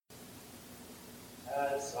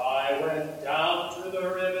As I went down to the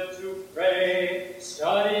river to pray,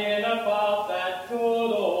 studying about that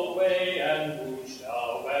good old way, and who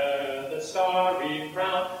shall wear the starry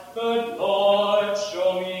crown? Good Lord,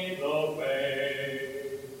 show me the way.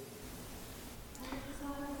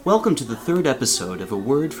 Welcome to the third episode of A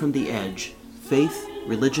Word from the Edge, Faith,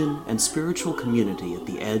 Religion, and Spiritual Community at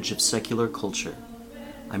the Edge of Secular Culture.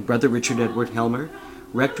 I'm Brother Richard Edward Helmer,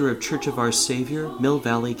 Rector of Church of Our Savior, Mill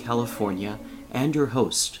Valley, California, and your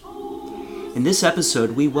host. In this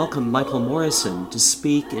episode, we welcome Michael Morison to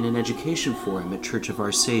speak in an education forum at Church of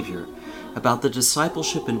Our Savior about the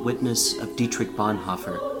discipleship and witness of Dietrich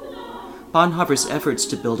Bonhoeffer. Bonhoeffer's efforts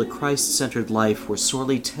to build a Christ-centered life were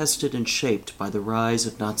sorely tested and shaped by the rise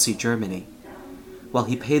of Nazi Germany. While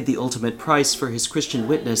he paid the ultimate price for his Christian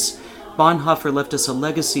witness, Bonhoeffer left us a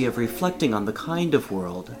legacy of reflecting on the kind of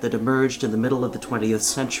world that emerged in the middle of the 20th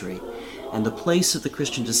century and the place of the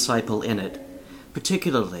Christian disciple in it,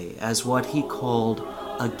 particularly as what he called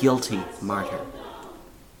a guilty martyr.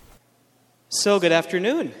 So, good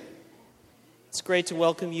afternoon. It's great to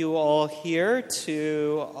welcome you all here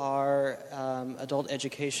to our Adult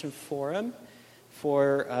Education Forum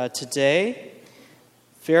for today.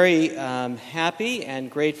 Very happy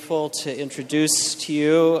and grateful to introduce to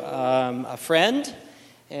you a friend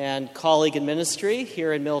and colleague in ministry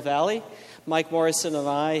here in Mill Valley. Mike Morison and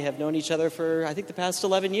I have known each other for, I think, the past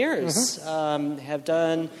 11 years. Have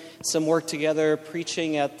done some work together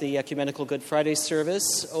preaching at the Ecumenical Good Friday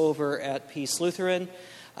service over at Peace Lutheran.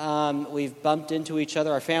 We've bumped into each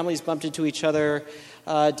other, our families bumped into each other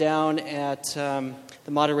down at the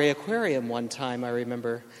Monterey Aquarium one time, I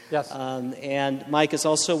remember. Yes. And Mike is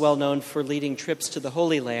also well known for leading trips to the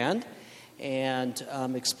Holy Land and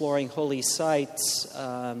exploring holy sites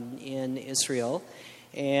in Israel.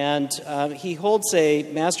 And he holds a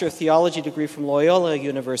Master of Theology degree from Loyola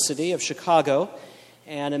University of Chicago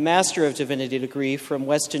and a Master of Divinity degree from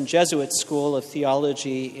Westin Jesuit School of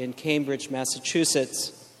Theology in Cambridge,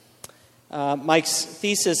 Massachusetts. Mike's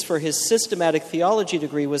thesis for his systematic theology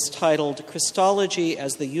degree was titled Christology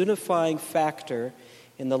as the Unifying Factor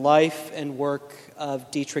in the Life and Work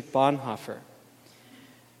of Dietrich Bonhoeffer.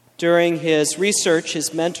 During his research,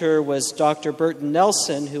 his mentor was Dr. Burton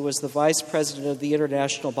Nelson, who was the vice president of the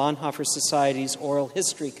International Bonhoeffer Society's Oral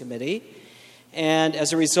History Committee. And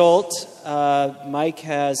as a result, Mike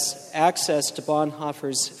has access to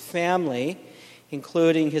Bonhoeffer's family,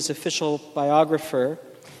 including his official biographer,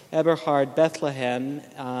 Eberhard Bethlehem,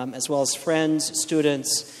 as well as friends,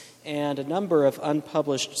 students, and a number of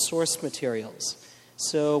unpublished source materials.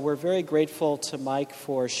 So we're very grateful to Mike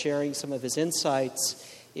for sharing some of his insights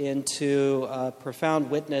into a profound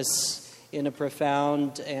witness in a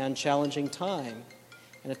profound and challenging time.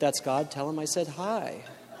 And if that's God, tell him I said hi.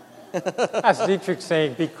 As Dietrich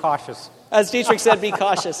saying, be cautious. As Dietrich said, be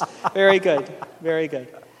cautious. Very good, very good.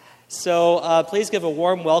 So please give a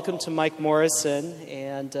warm welcome to Mike Morison,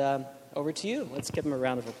 and over to you. Let's give him a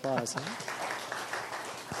round of applause. Huh?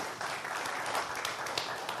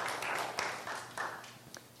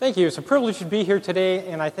 Thank you. It's a privilege to be here today,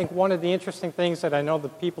 and I think one of the interesting things that I know the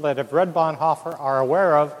people that have read Bonhoeffer are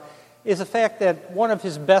aware of is the fact that one of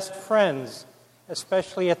his best friends,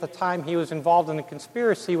 especially at the time he was involved in the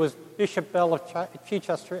conspiracy, was Bishop Bell of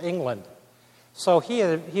Chichester, England. So he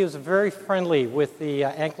was very friendly with the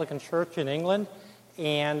Anglican Church in England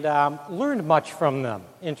and learned much from them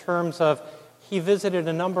in terms of he visited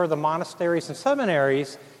a number of the monasteries and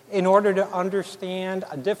seminaries in order to understand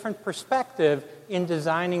a different perspective in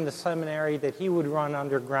designing the seminary that he would run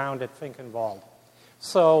underground at Finkenwald.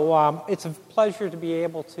 So it's a pleasure to be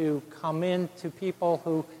able to come in to people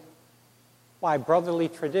who, by brotherly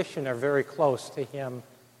tradition, are very close to him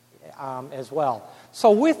as well.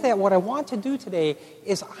 So with that, what I want to do today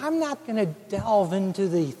is I'm not going to delve into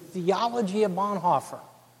the theology of Bonhoeffer.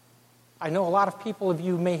 I know a lot of people of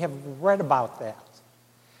you may have read about that.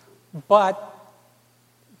 But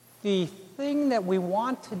the thing that we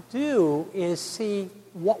want to do is see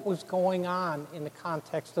what was going on in the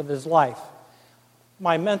context of his life.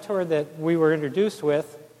 My mentor that we were introduced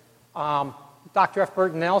with, Dr. F.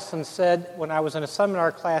 Burton Nelson, said when I was in a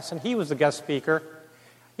seminar class and he was the guest speaker,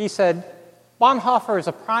 he said, Bonhoeffer is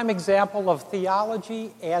a prime example of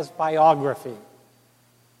theology as biography.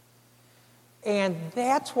 And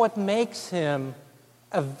that's what makes him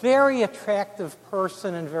a very attractive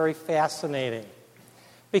person and very fascinating.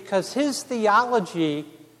 Because his theology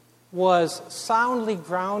was soundly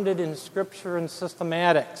grounded in Scripture and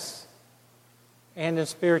systematics and in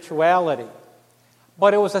spirituality.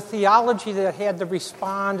 But it was a theology that had to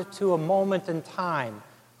respond to a moment in time,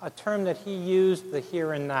 a term that he used, the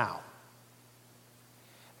here and now.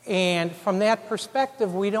 And from that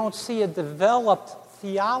perspective, we don't see a developed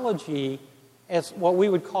theology as what we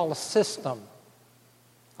would call a system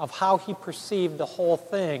of how he perceived the whole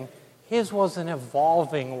thing. His was an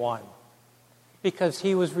evolving one because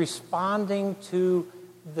he was responding to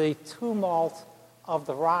the tumult of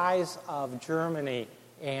the rise of Germany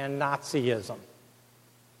and Nazism.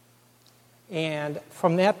 And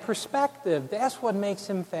from that perspective, that's what makes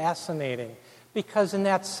him fascinating. Because in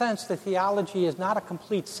that sense, the theology is not a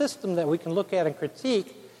complete system that we can look at and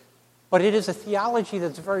critique, but it is a theology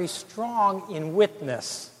that's very strong in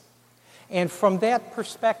witness. And from that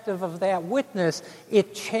perspective of that witness,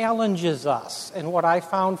 it challenges us. And what I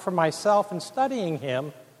found for myself in studying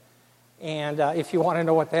him, and if you want to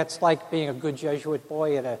know what that's like being a good Jesuit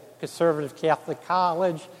boy at a conservative Catholic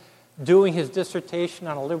college, doing his dissertation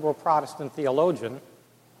on a liberal Protestant theologian,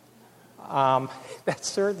 that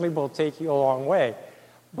certainly will take you a long way.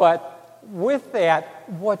 But with that,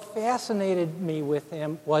 what fascinated me with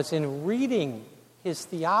him was in reading his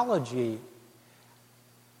theology,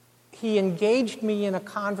 he engaged me in a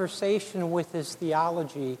conversation with his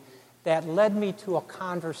theology that led me to a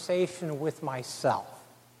conversation with myself.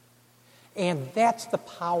 And that's the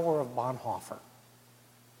power of Bonhoeffer.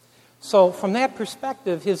 So from that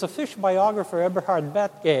perspective, his official biographer, Eberhard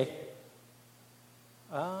Bethlehem,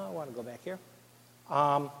 I want to go back here. Did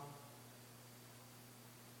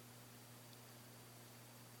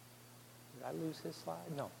I lose his slide?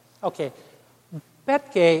 No. Okay.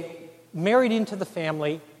 Bethlehem married into the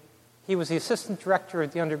family. He was the assistant director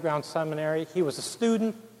at the underground seminary. He was a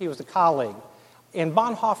student. He was a colleague. And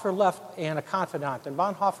Bonhoeffer left, and a confidant, and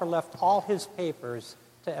Bonhoeffer left all his papers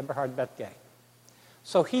to Eberhard Bethlehem.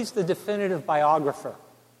 So he's the definitive biographer.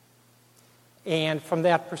 And from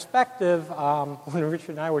that perspective, when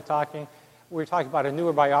Richard and I were talking about a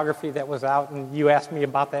newer biography that was out, and you asked me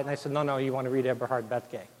about that, and I said, no, you want to read Eberhard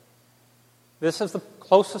Bethlehem. This is the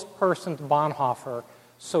closest person to Bonhoeffer,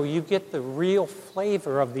 so you get the real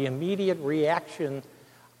flavor of the immediate reaction,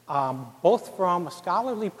 both from a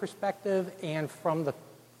scholarly perspective and from the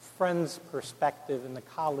friend's perspective and the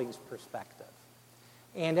colleague's perspective.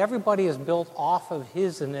 And everybody is built off of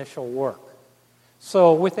his initial work.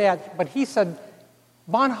 So with that, but he said,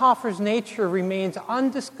 Bonhoeffer's nature remains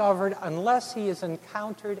undiscovered unless he is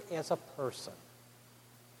encountered as a person.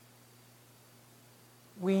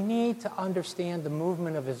 We need to understand the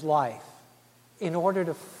movement of his life in order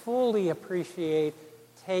to fully appreciate,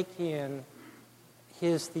 take in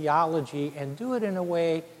his theology, and do it in a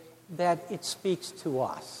way that it speaks to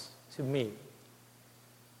us, to me.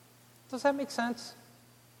 Does that make sense?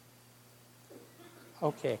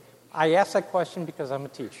 Okay. I asked that question because I'm a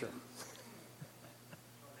teacher.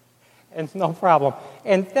 And no problem.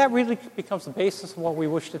 And that really becomes the basis of what we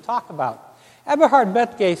wish to talk about. Eberhard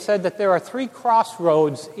Bethlehem said that there are three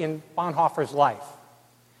crossroads in Bonhoeffer's life.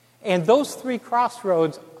 And those three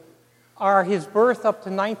crossroads are his birth up to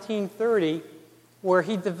 1930, where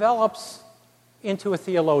he develops into a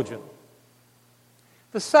theologian.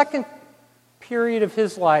 The second period of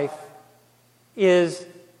his life is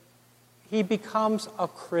he becomes a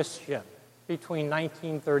Christian between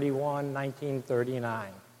 1931 and 1939.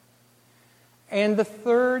 And the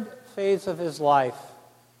third phase of his life,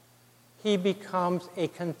 he becomes a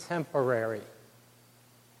contemporary.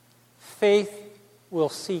 Faith will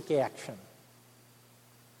seek action.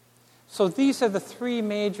 So these are the three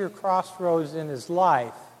major crossroads in his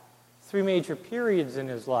life, three major periods in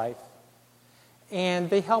his life, and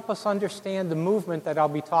they help us understand the movement that I'll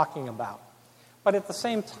be talking about. But at the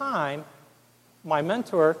same time, my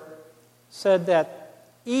mentor said that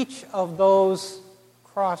each of those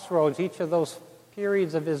crossroads, each of those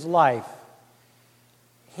periods of his life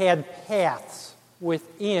had paths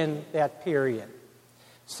within that period.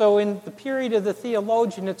 So in the period of the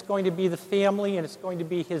theologian, it's going to be the family and it's going to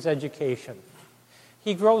be his education.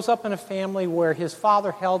 He grows up in a family where his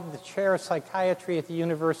father held the chair of psychiatry at the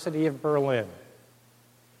University of Berlin.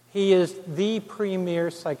 He is the premier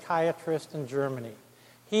psychiatrist in Germany.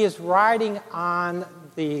 He is riding on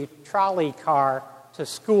the trolley car to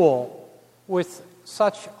school with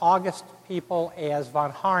such august people as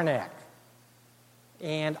von Harnack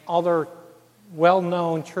and other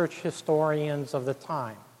well-known church historians of the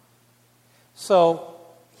time. So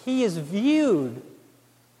he is viewed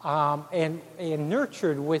and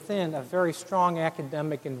nurtured within a very strong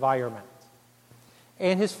academic environment.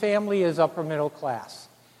 And his family is upper middle class.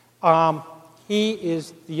 He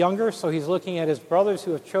is the younger, so he's looking at his brothers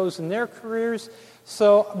who have chosen their careers.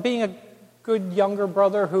 So being a good younger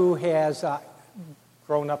brother who has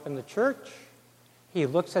grown up in the church, he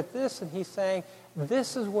looks at this and he's saying,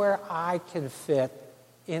 this is where I can fit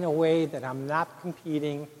in a way that I'm not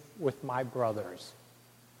competing with my brothers.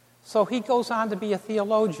 So he goes on to be a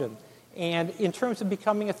theologian. And in terms of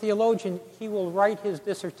becoming a theologian, he will write his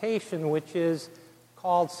dissertation, which is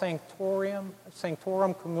called Sanctorum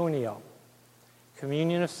Communio,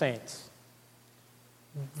 Communion of Saints.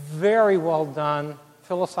 Very well done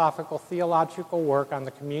philosophical, theological work on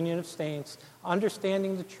the communion of saints,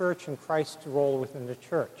 understanding the church and Christ's role within the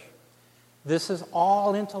church. This is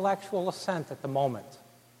all intellectual assent at the moment.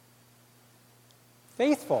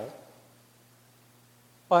 Faithful,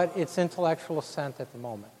 but it's intellectual assent at the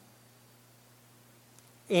moment.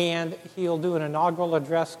 And he'll do an inaugural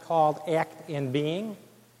address called Act and Being,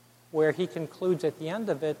 where he concludes at the end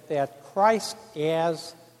of it that Christ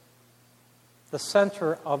as the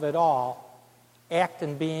center of it all, act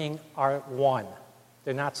and being are one.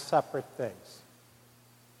 They're not separate things.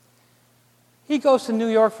 He goes to New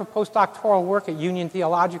York for postdoctoral work at Union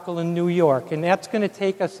Theological in New York, and that's going to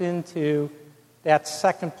take us into that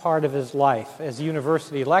second part of his life as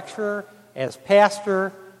university lecturer, as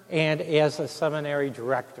pastor, and as a seminary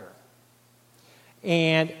director.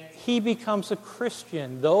 And he becomes a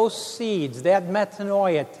Christian. Those seeds, that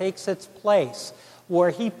metanoia takes its place, where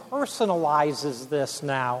he personalizes this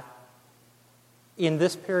now in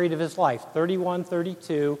this period of his life, 31,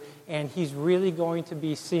 32, and he's really going to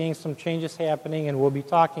be seeing some changes happening, and we'll be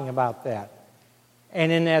talking about that.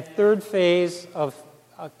 And in that third phase of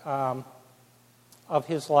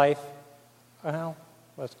his life, well,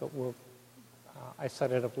 let's go. I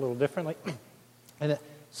set it up a little differently.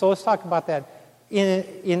 So let's talk about that.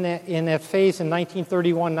 In that phase in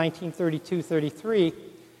 1931, 1932, 33,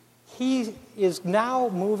 he is now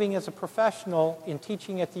moving as a professional in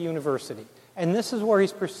teaching at the university. And this is where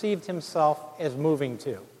he's perceived himself as moving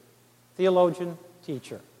to. Theologian,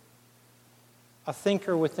 teacher. A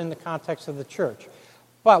thinker within the context of the church.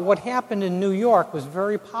 But what happened in New York was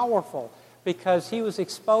very powerful because he was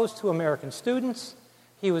exposed to American students.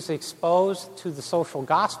 He was exposed to the social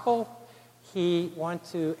gospel. He went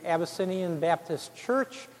to Abyssinian Baptist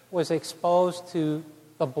Church, was exposed to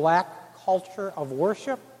the black culture of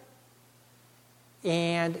worship.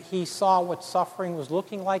 And he saw what suffering was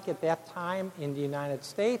looking like at that time in the United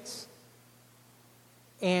States.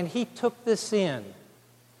 And he took this in.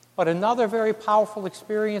 But another very powerful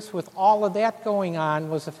experience with all of that going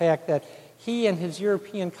on was the fact that he and his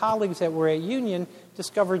European colleagues that were at Union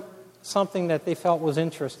discovered something that they felt was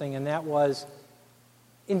interesting, and that was,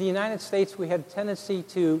 in the United States, we had a tendency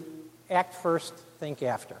to act first, think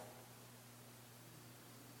after.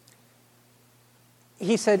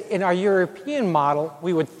 He said, in our European model,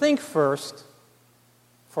 we would think first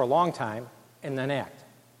for a long time and then act.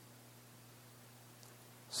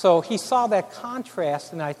 So he saw that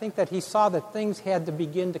contrast, and I think that he saw that things had to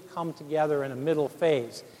begin to come together in a middle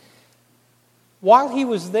phase. While he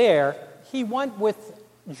was there, he went with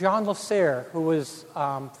Jean Lasserre, who was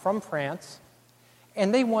from France,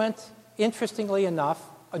 and they went, interestingly enough,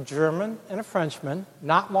 a German and a Frenchman,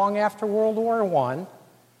 not long after World War I,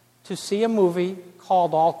 to see a movie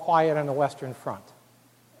called All Quiet on the Western Front,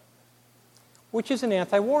 which is an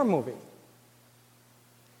anti-war movie.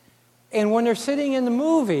 And when they're sitting in the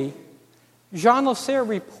movie, Jean Lasserre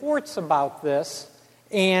reports about this,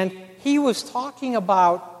 and he was talking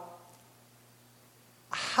about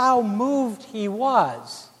how moved he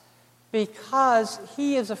was because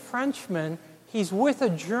he is a Frenchman, he's with a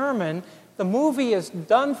German, the movie is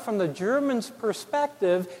done from the Germans'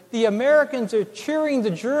 perspective, the Americans are cheering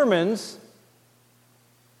the Germans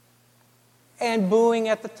and booing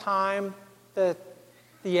at the time that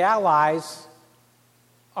the Allies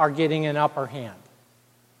are getting an upper hand.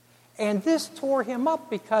 And this tore him up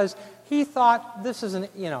because he thought this is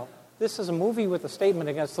a movie with a statement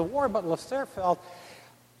against the war, but Lasserre felt,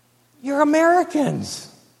 you're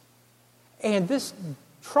Americans. And this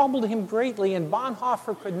troubled him greatly, and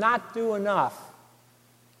Bonhoeffer could not do enough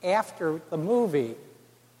after the movie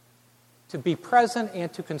to be present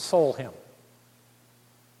and to console him.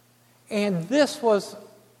 And this was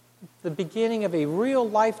the beginning of a real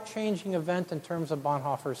life-changing event in terms of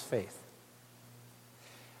Bonhoeffer's faith.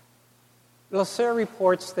 Lasserre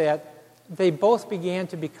reports that they both began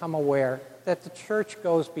to become aware that the church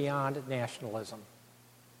goes beyond nationalism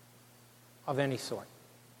of any sort.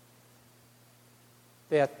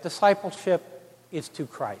 That discipleship is to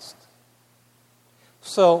Christ.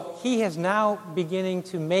 So he is now beginning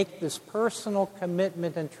to make this personal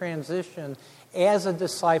commitment and transition as a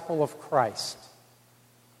disciple of Christ.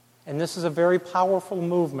 And this is a very powerful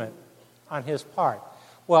movement on his part.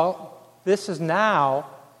 Well, this is now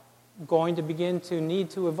going to begin to need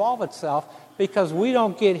to evolve itself because we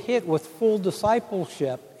don't get hit with full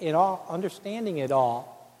discipleship in all, understanding it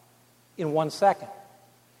all, in 1 second.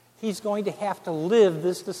 He's going to have to live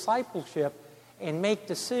this discipleship and make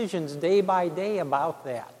decisions day by day about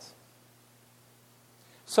that.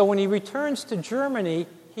 So when he returns to Germany,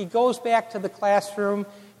 he goes back to the classroom.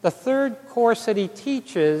 The third course that he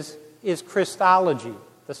teaches is Christology,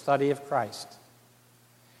 the study of Christ.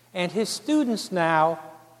 And his students now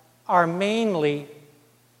are mainly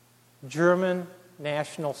German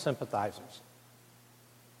national sympathizers.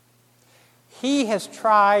 He has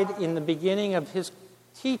tried in the beginning of his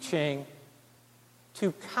teaching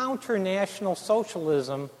to counter National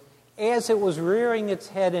Socialism as it was rearing its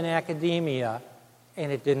head in academia,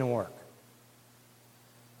 and it didn't work.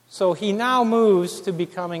 So he now moves to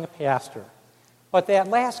becoming a pastor. But that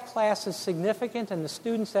last class is significant, and the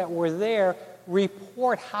students that were there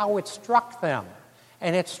report how it struck them.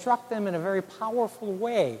 And it struck them in a very powerful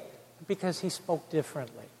way because he spoke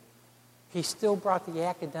differently. He still brought the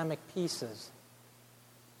academic pieces,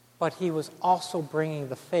 but he was also bringing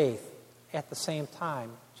the faith at the same time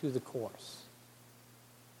to the course.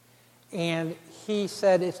 And he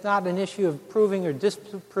said it's not an issue of proving or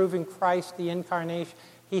disproving Christ, the incarnation.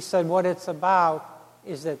 He said what it's about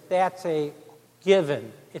is that that's a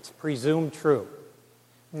given. It's presumed true.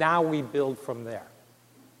 Now we build from there.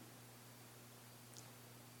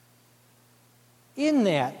 In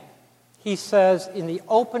that, he says in the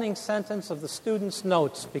opening sentence of the students'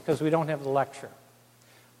 notes, because we don't have the lecture,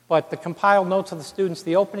 but the compiled notes of the students,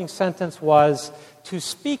 the opening sentence was, "To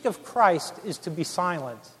speak of Christ is to be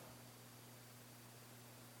silent.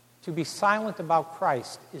 To be silent about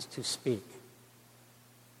Christ is to speak."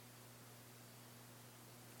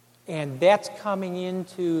 And that's coming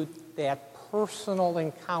into that personal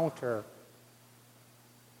encounter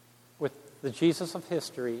with the Jesus of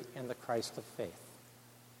history and the Christ of faith.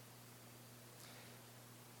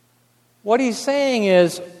 What he's saying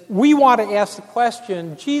is, we want to ask the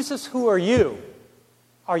question, Jesus, who are you?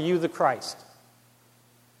 Are you the Christ?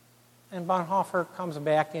 And Bonhoeffer comes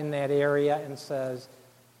back in that area and says,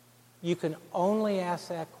 you can only ask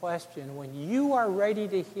that question when you are ready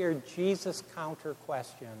to hear Jesus' counter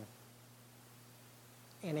question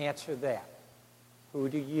and answer that. Who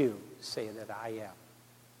do you say that I am?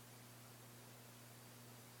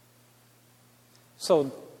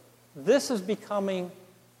 So this is becoming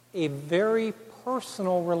a very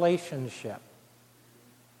personal relationship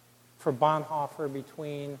for Bonhoeffer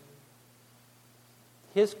between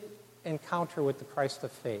his encounter with the Christ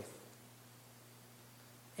of faith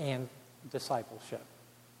and discipleship.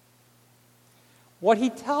 What he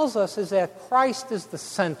tells us is that Christ is the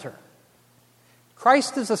center.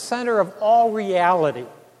 Christ is the center of all reality.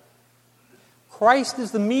 Christ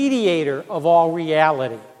is the mediator of all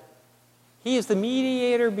reality. He is the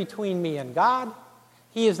mediator between me and God.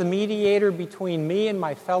 He is the mediator between me and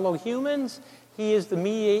my fellow humans. He is the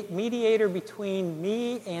mediator between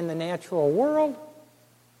me and the natural world.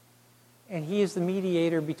 And he is the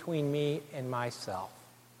mediator between me and myself.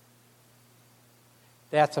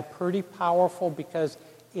 That's a pretty powerful, because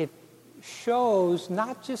it shows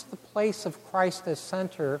not just the place of Christ as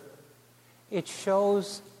center, it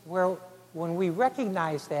shows where, when we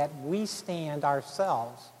recognize that, we stand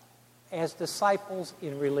ourselves as disciples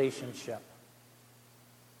in relationship.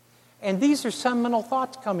 And these are seminal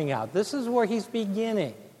thoughts coming out. This is where he's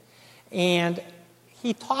beginning. And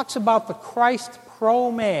he talks about the Christ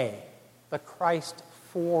pro me, the Christ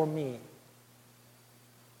for me.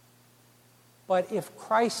 But if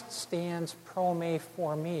Christ stands pro me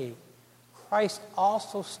for me, Christ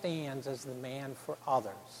also stands as the man for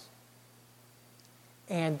others.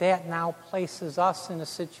 And that now places us in a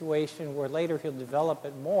situation where later he'll develop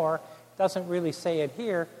it more, doesn't really say it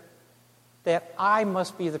here, that I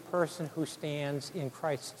must be the person who stands in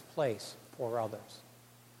Christ's place for others.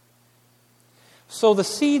 So the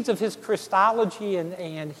seeds of his Christology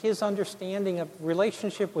and his understanding of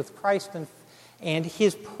relationship with Christ and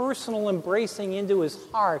his personal embracing into his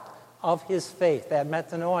heart of his faith, that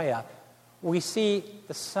metanoia, we see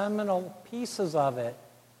the seminal pieces of it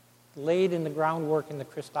laid in the groundwork in the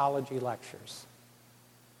Christology lectures.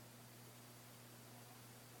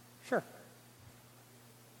 Sure.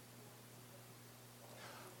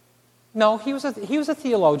 No, he was a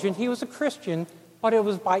theologian. He was a Christian, but it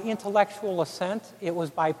was by intellectual assent. It was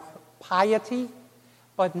by piety.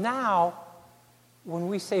 But now, when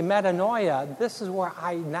we say metanoia, this is where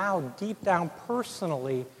I now, deep down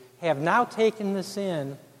personally, have now taken this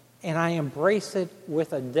in, and I embrace it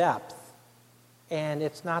with a depth. And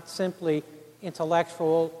it's not simply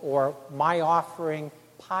intellectual or my offering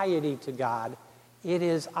piety to God. It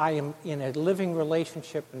is I am in a living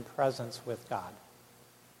relationship and presence with God.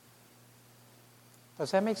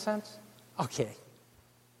 Does that make sense? Okay.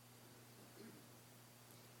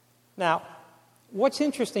 Now, what's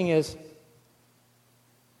interesting is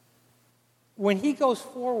when he goes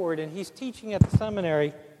forward and he's teaching at the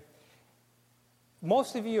seminary,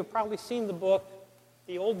 most of you have probably seen the book.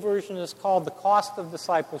 The old version is called The Cost of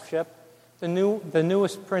Discipleship. The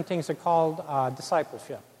newest printings are called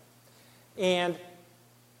Discipleship. And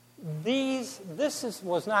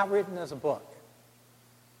was not written as a book.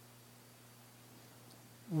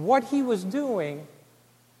 What he was doing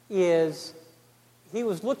is he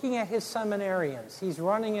was looking at his seminarians. He's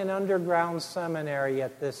running an underground seminary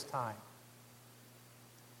at this time.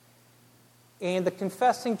 And the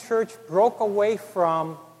confessing church broke away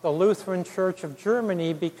from the Lutheran Church of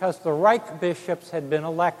Germany because the Reich bishops had been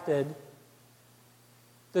elected.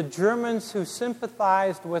 The Germans who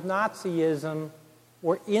sympathized with Nazism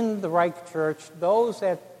were in the Reich Church. Those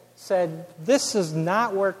that said, this is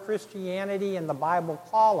not where Christianity and the Bible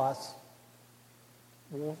call us,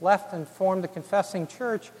 left and formed the confessing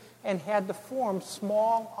church and had to form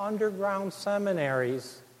small underground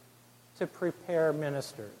seminaries to prepare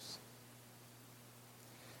ministers.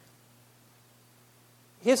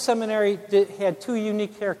 His seminary had two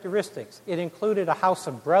unique characteristics. It included a house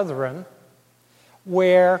of brethren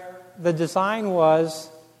where the design was,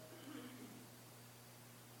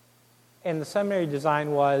 and the seminary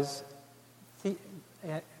design was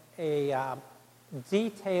a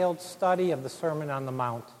detailed study of the Sermon on the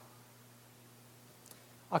Mount,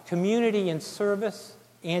 a community in service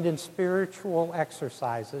and in spiritual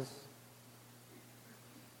exercises,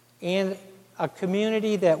 and a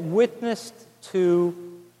community that witnessed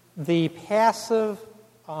to the passive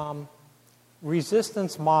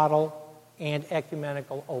resistance model and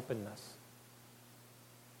ecumenical openness.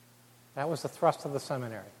 That was the thrust of the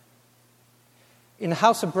seminary. In the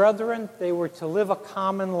House of Brethren, they were to live a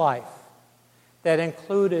common life that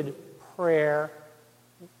included prayer,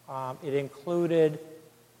 it included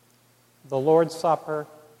the Lord's Supper,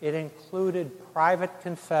 it included private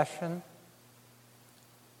confession.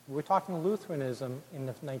 We're talking Lutheranism in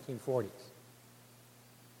the 1940s.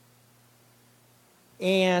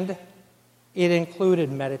 And it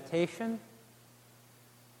included meditation,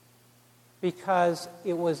 because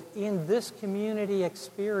it was in this community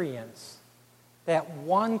experience that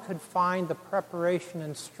one could find the preparation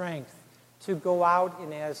and strength to go out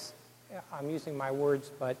and, as I'm using my words,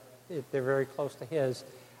 but they're very close to his,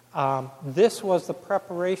 this was the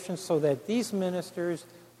preparation so that these ministers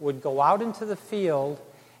would go out into the field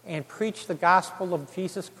and preach the gospel of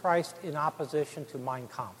Jesus Christ in opposition to Mein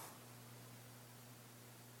Kampf.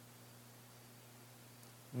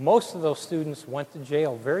 Most of those students went to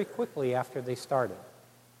jail very quickly after they started.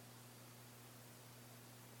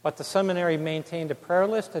 But the seminary maintained a prayer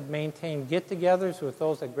list, it maintained get-togethers with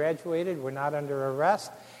those that graduated, were not under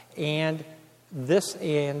arrest, and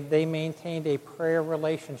they maintained a prayer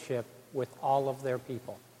relationship with all of their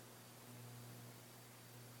people.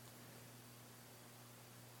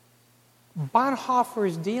 Bonhoeffer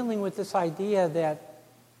is dealing with this idea that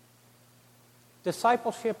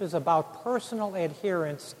discipleship is about personal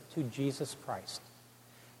adherence to Jesus Christ.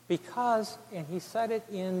 Because, and he said it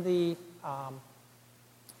in the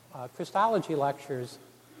Christology lectures,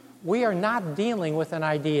 we are not dealing with an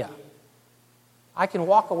idea. I can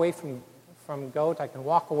walk away from Goethe, I can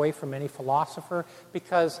walk away from any philosopher,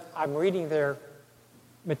 because I'm reading their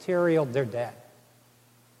material, they're dead.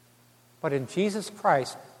 But in Jesus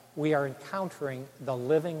Christ, we are encountering the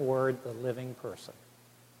living Word, the living person.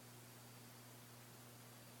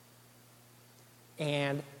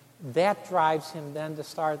 And that drives him then to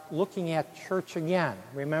start looking at church again.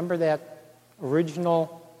 Remember that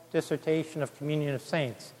original dissertation of Communion of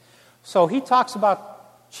Saints. So he talks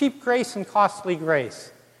about cheap grace and costly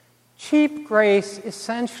grace. Cheap grace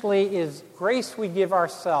essentially is grace we give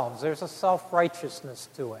ourselves. There's a self-righteousness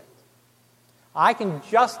to it. I can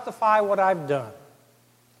justify what I've done.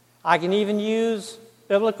 I can even use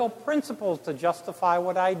biblical principles to justify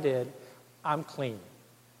what I did. I'm clean.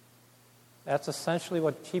 That's essentially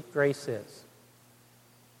what cheap grace is.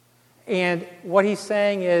 And what he's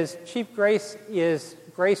saying is cheap grace is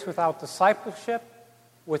grace without discipleship,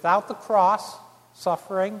 without the cross,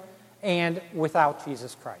 suffering, and without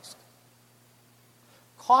Jesus Christ.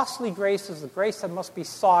 Costly grace is the grace that must be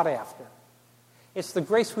sought after. It's the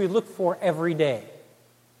grace we look for every day.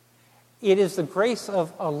 It is the grace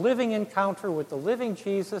of a living encounter with the living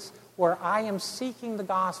Jesus where I am seeking the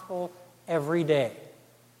gospel every day.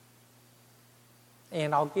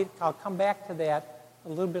 And I'll come back to that a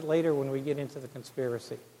little bit later when we get into the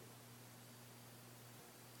conspiracy.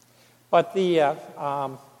 But the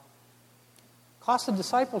cost of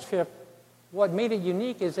discipleship, what made it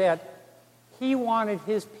unique is that He wanted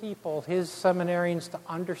his people, his seminarians, to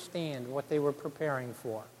understand what they were preparing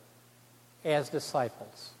for as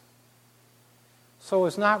disciples. So it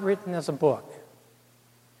was not written as a book.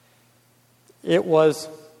 It was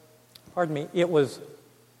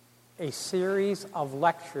a series of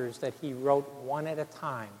lectures that he wrote one at a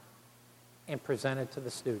time and presented to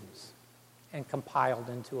the students and compiled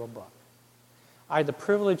into a book. I had the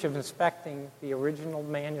privilege of inspecting the original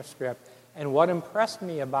manuscript, and what impressed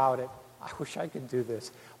me about it, I wish I could do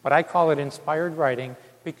this, but I call it inspired writing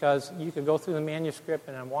because you could go through the manuscript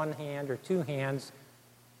and on one hand or two hands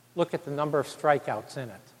look at the number of strikeouts in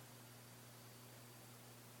it.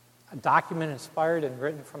 A document inspired and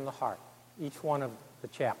written from the heart, each one of the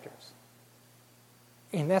chapters.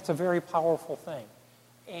 And that's a very powerful thing.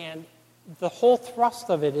 And the whole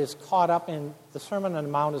thrust of it is caught up in, the Sermon on the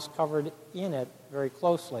Mount is covered in it very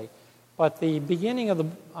closely. But the beginning of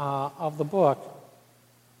the book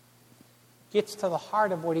gets to the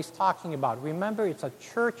heart of what he's talking about. Remember, it's a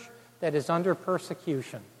church that is under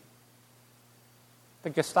persecution. The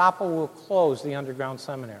Gestapo will close the underground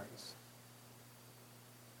seminaries.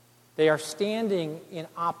 They are standing in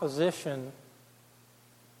opposition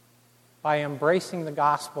by embracing the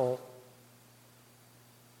gospel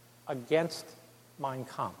against Mein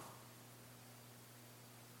Kampf.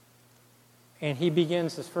 And he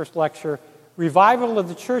begins his first lecture, revival of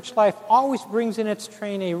the church life always brings in its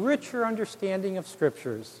train a richer understanding of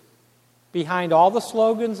scriptures. Behind all the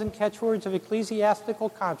slogans and catchwords of ecclesiastical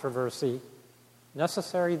controversy,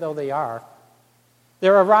 necessary though they are,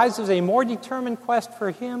 there arises a more determined quest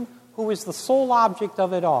for him who is the sole object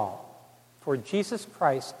of it all, for Jesus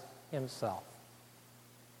Christ himself.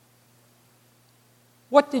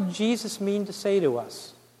 What did Jesus mean to say to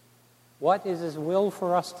us? What is his will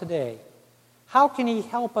for us today? How can he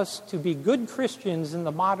help us to be good Christians in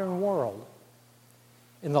the modern world?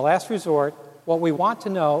 In the last resort, what we want to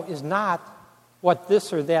know is not what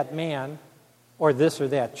this or that man or this or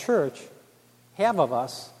that church have of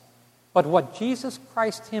us, but what Jesus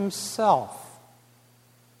Christ himself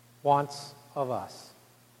wants of us.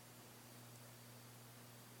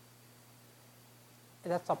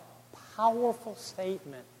 That's a powerful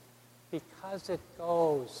statement because it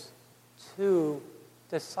goes to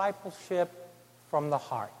discipleship from the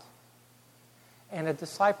heart. And a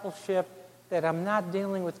discipleship that I'm not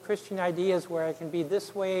dealing with Christian ideas where I can be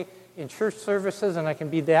this way in church services and I can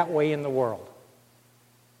be that way in the world.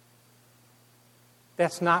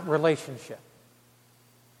 That's not relationship.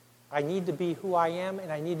 I need to be who I am,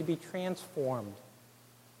 and I need to be transformed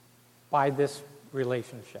by this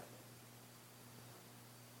relationship.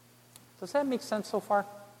 Does that make sense so far?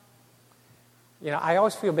 You know, I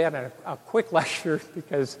always feel bad at a quick lecture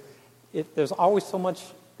because there's always so much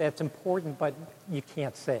that's important, but you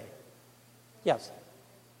can't say. Yes?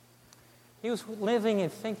 He was living in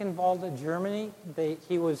Finkenwalde, Germany.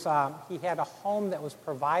 He had a home that was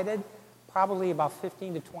provided, probably about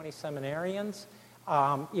 15 to 20 seminarians.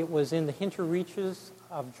 It was in the hinterreaches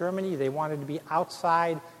of Germany. They wanted to be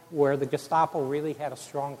outside where the Gestapo really had a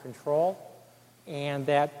strong control, and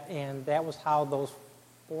that was how those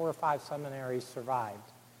 4 or 5 seminaries survived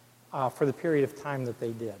for the period of time that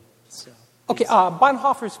they did. So, okay,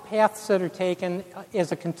 Bonhoeffer's paths that are taken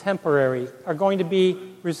as a contemporary are going to be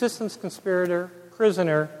resistance conspirator,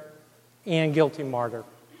 prisoner, and guilty martyr.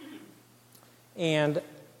 And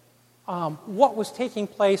what was taking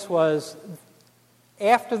place was,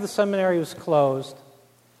 after the seminary was closed,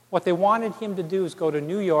 what they wanted him to do is go to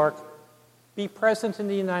New York, be present in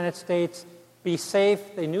the United States, be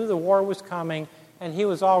safe. They knew the war was coming, and he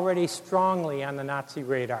was already strongly on the Nazi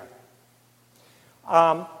radar.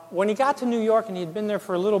 When he got to New York and he'd been there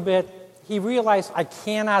for a little bit, he realized, I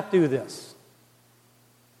cannot do this.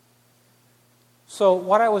 So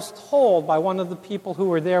what I was told by one of the people who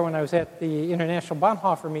were there when I was at the International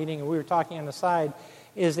Bonhoeffer meeting, and we were talking on the side,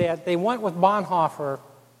 is that they went with Bonhoeffer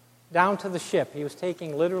down to the ship. He was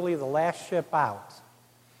taking literally the last ship out.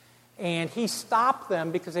 And he stopped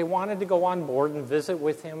them because they wanted to go on board and visit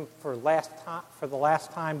with him for the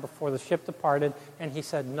last time before the ship departed, and he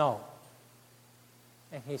said no.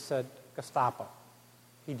 And he said, Gestapo.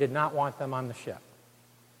 He did not want them on the ship.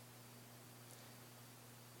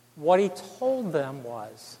 What he told them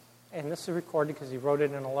was, and this is recorded because he wrote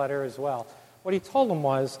it in a letter as well, what he told them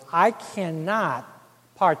was, I cannot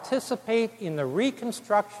participate in the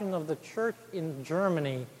reconstruction of the church in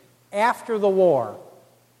Germany after the war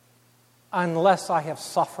unless I have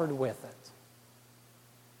suffered with it.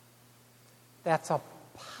 That's a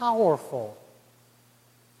powerful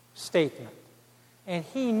statement. And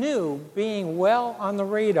he knew, being well on the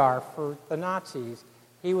radar for the Nazis,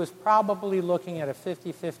 he was probably looking at a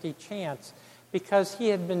 50-50 chance. because he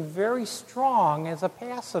had been very strong as a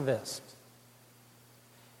pacifist.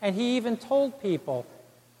 And he even told people,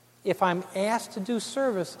 if I'm asked to do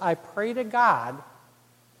service, I pray to God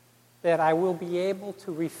that I will be able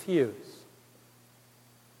to refuse.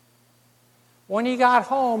 When he got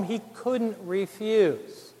home, he couldn't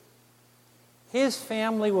refuse. His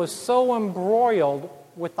family was so embroiled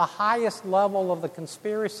with the highest level of the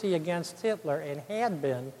conspiracy against Hitler, and had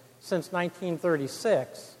been since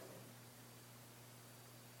 1936,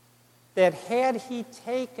 that had he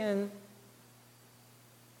taken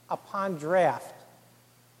upon draft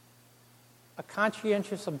a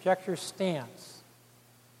conscientious objector's stance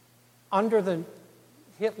under the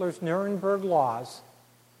Hitler's Nuremberg laws,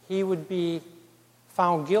 he would be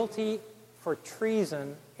found guilty for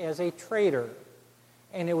treason as a traitor,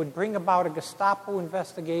 and it would bring about a Gestapo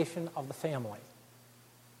investigation of the family.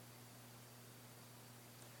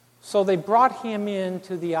 So they brought him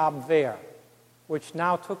into the Abwehr, which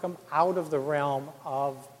now took him out of the realm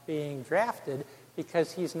of being drafted,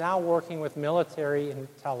 because he's now working with military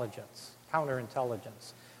intelligence,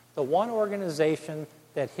 counterintelligence, the one organization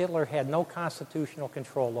that Hitler had no constitutional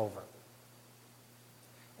control over.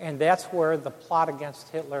 And that's where the plot against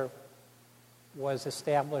Hitler was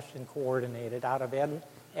established and coordinated out of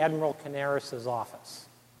Admiral Canaris's office.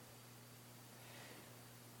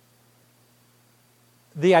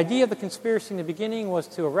 The idea of the conspiracy in the beginning was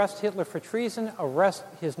to arrest Hitler for treason, arrest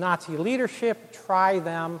his Nazi leadership, try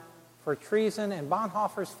them for treason, and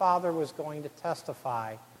Bonhoeffer's father was going to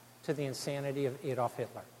testify to the insanity of Adolf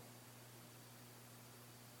Hitler.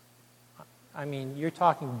 I mean, you're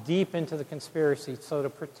talking deep into the conspiracy. So to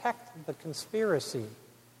protect the conspiracy,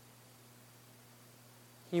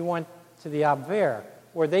 he went to the Abwehr,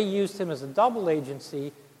 where they used him as a double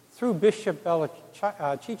agency through Bishop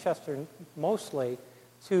Chichester mostly,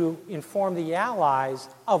 to inform the Allies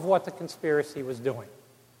of what the conspiracy was doing.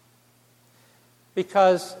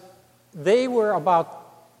 Because they were about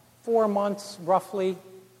 4 months, roughly,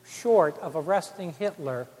 short of arresting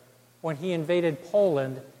Hitler when he invaded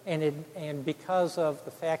Poland, and because of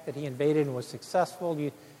the fact that he invaded and was successful,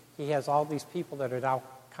 he has all these people that are now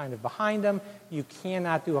kind of behind him. You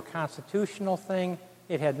cannot do a constitutional thing.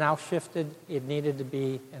 It had now shifted. It needed to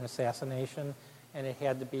be an assassination, and it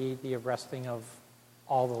had to be the arresting of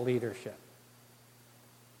all the leadership.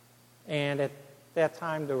 And at that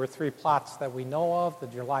time, there were 3 plots that we know of. The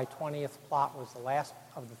July 20th plot was the last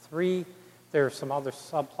of the 3. There are some other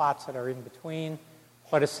subplots that are in between.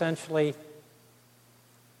 But essentially,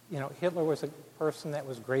 Hitler was a person that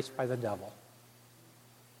was graced by the devil.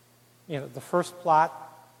 The first plot,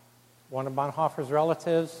 one of Bonhoeffer's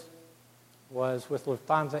relatives, was with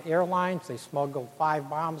Lufthansa Airlines. They smuggled 5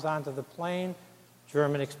 bombs onto the plane.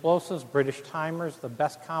 German explosives, British timers, the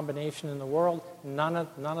best combination in the world. None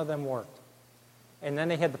of them worked. And then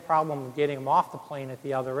they had the problem of getting them off the plane at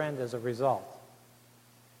the other end as a result.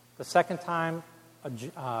 The second time,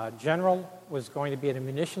 a general was going to be at a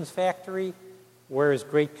munitions factory, wear his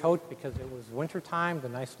great coat because it was wintertime, the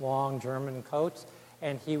nice long German coats,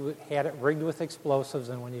 and he had it rigged with explosives,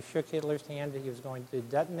 and when he shook Hitler's hand, he was going to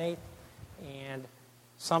detonate, and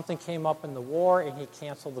something came up in the war, and he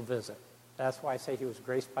canceled the visit. That's why I say he was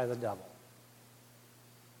graced by the devil.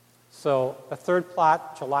 So the third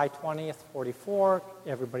plot, July 20th, 1944,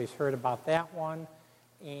 everybody's heard about that one,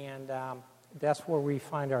 and that's where we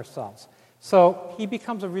find ourselves. So he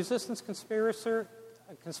becomes a resistance conspirator,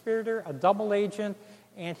 a double agent,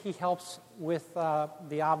 and he helps with the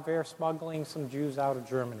Abwehr smuggling some Jews out of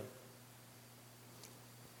Germany.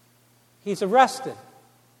 He's arrested.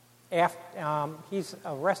 He's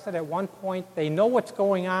arrested at one point. They know what's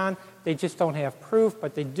going on. They just don't have proof,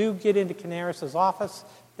 but they do get into Canaris's office.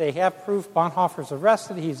 They have proof. Bonhoeffer's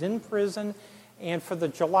arrested. He's in prison. And for the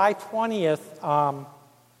July 20th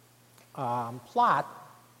plot,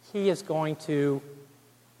 he is going to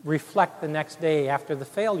reflect the next day after the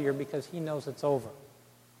failure because he knows it's over.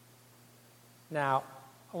 Now,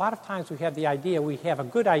 a lot of times we have a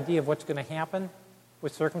good idea of what's going to happen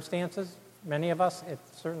with circumstances, many of us at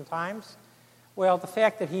certain times. Well, the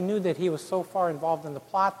fact that he knew that he was so far involved in the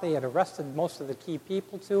plot, they had arrested most of the key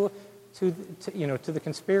people to the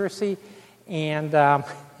conspiracy, and to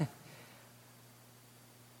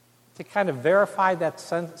kind of verify that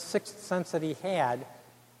sixth sense that he had,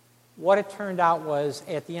 what it turned out was,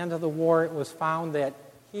 at the end of the war, it was found that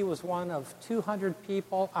he was one of 200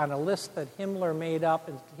 people on a list that Himmler made up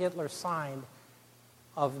and Hitler signed.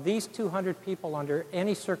 Of these 200 people, under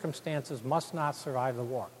any circumstances, must not survive the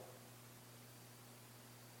war.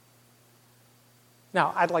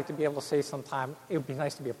 Now, I'd like to be able to say sometime, it would be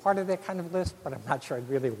nice to be a part of that kind of list, but I'm not sure I'd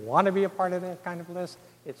really want to be a part of that kind of list.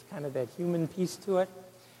 It's kind of that human piece to it.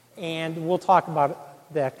 And we'll talk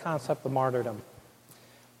about that concept of martyrdom.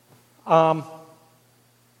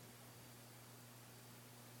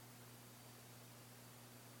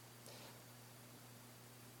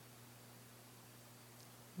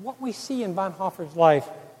 What we see in Bonhoeffer's life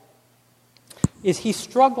is he's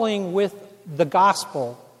struggling with the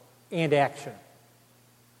gospel and action.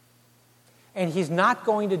 And he's not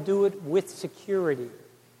going to do it with security.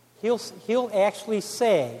 He'll actually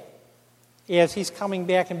say, as he's coming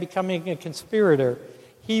back and becoming a conspirator,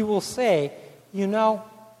 he will say, you know,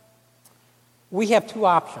 we have two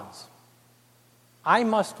options. I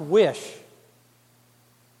must wish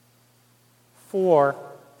for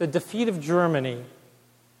the defeat of Germany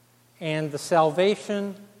and the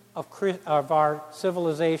salvation of our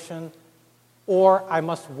civilization, or I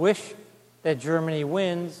must wish that Germany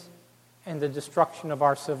wins and the destruction of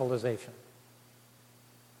our civilization.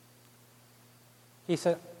 He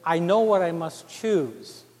said, I know what I must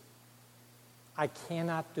choose. I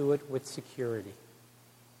cannot do it with security.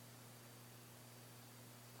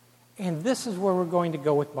 And this is where we're going to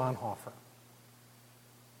go with Bonhoeffer.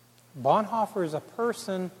 Bonhoeffer is a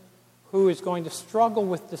person who is going to struggle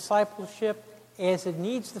with discipleship as it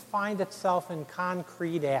needs to find itself in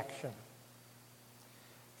concrete action.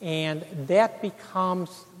 And that becomes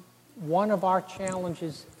one of our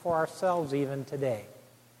challenges for ourselves even today,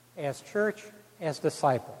 as church, as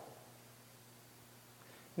disciple.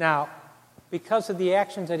 Now, because of the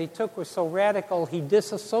actions that he took were so radical, he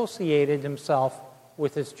disassociated himself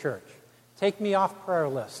with his church. Take me off prayer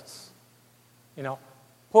lists. You know,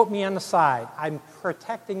 put me on the side. I'm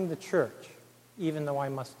protecting the church, even though I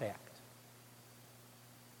must act.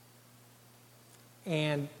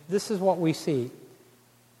 And this is what we see.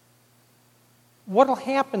 What will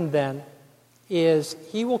happen then is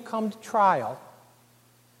he will come to trial.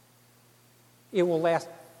 It will last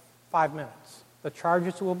 5 minutes. The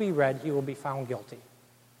charges will be read. He will be found guilty.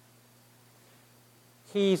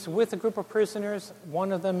 He's with a group of prisoners.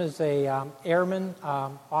 One of them is a airman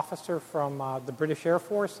officer from the British Air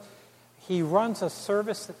Force. He runs a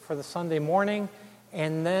service for the Sunday morning,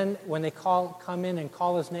 and then when they come in and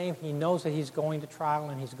call his name, he knows that he's going to trial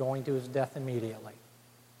and he's going to his death immediately.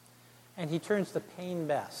 And he turns to Payne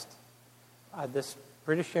Best, this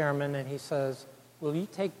British airman, and he says, will you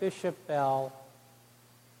take Bishop Bell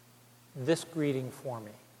this greeting for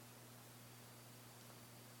me?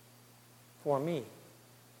 For me.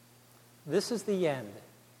 This is the end,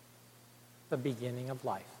 the beginning of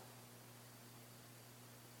life.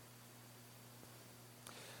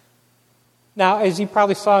 Now, as you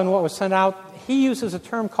probably saw in what was sent out, he uses a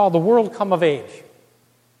term called the world come of age.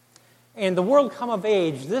 And the world come of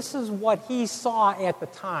age, this is what he saw at the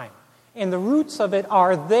time. And the roots of it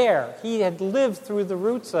are there. He had lived through the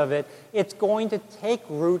roots of it. It's going to take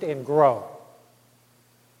root and grow.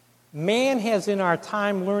 Man has in our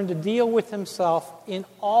time learned to deal with himself in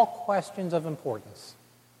all questions of importance.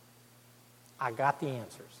 I got the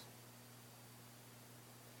answers.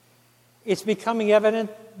 It's becoming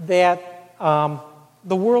evident that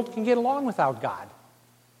the world can get along without God.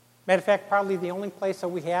 Matter of fact, probably the only place that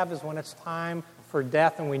we have is when it's time for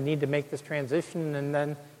death and we need to make this transition, and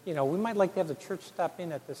then, you know, we might like to have the church step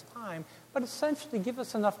in at this time, but essentially give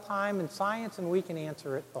us enough time in science and we can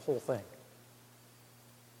answer it, the whole thing.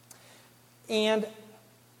 And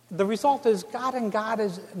the result is God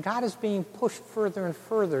is being pushed further and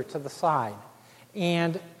further to the side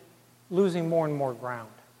and losing more and more ground.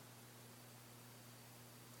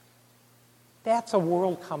 That's a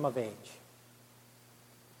world come of age.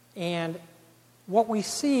 And what we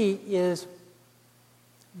see is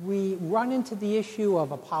we run into the issue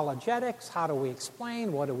of apologetics. How do we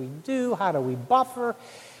explain? What do we do? How do we buffer?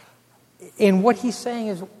 And what he's saying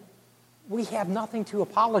is we have nothing to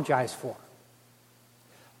apologize for.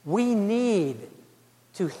 We need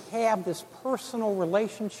to have this personal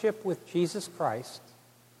relationship with Jesus Christ,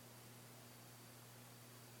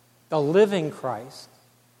 the living Christ.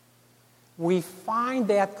 We find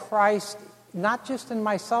that Christ not just in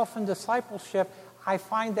myself in discipleship, I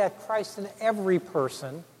find that Christ in every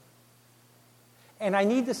person. And I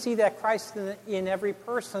need to see that Christ in every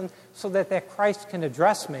person so that Christ can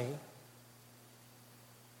address me.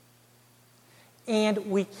 And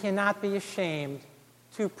we cannot be ashamed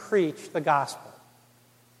to preach the gospel.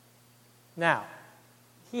 Now,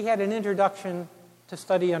 he had an introduction to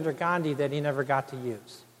study under Gandhi that he never got to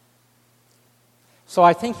use. So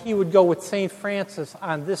I think he would go with St. Francis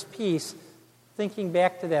on this piece, thinking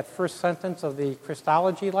back to that first sentence of the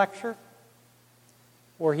Christology lecture,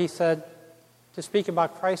 where he said, to speak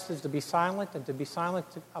about Christ is to be silent, and to be silent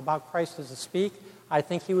about Christ is to speak. I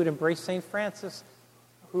think he would embrace St. Francis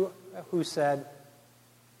who said,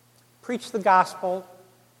 preach the gospel,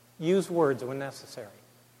 use words when necessary.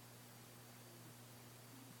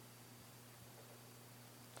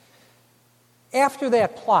 After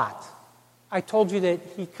that plot, I told you that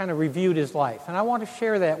he kind of reviewed his life, and I want to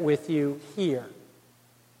share that with you here.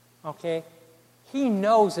 Okay? He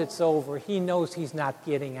knows it's over. He knows he's not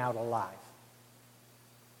getting out alive.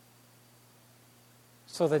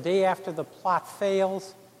 So the day after the plot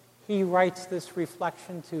fails, he writes this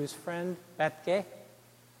reflection to his friend, Bethke.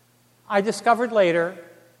 I discovered later,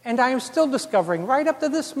 and I am still discovering right up to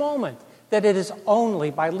this moment, that it is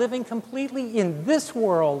only by living completely in this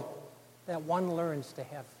world that one learns to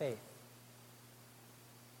have faith.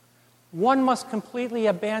 One must completely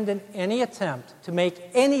abandon any attempt to make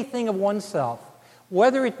anything of oneself,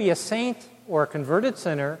 whether it be a saint or a converted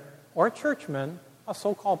sinner or a churchman, a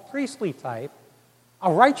so-called priestly type,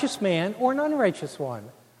 a righteous man or an unrighteous one,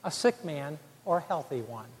 a sick man or a healthy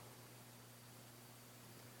one.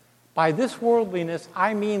 By this worldliness,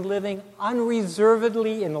 I mean living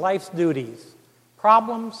unreservedly in life's duties,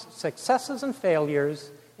 problems, successes and failures,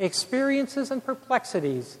 experiences and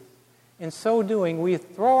perplexities. In so doing, we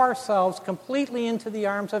throw ourselves completely into the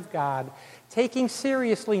arms of God, taking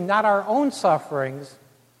seriously not our own sufferings,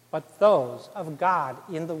 but those of God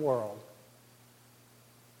in the world.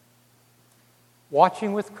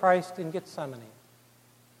 Watching with Christ in Gethsemane.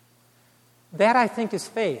 That, I think, is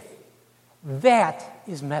faith. That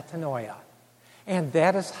is metanoia. And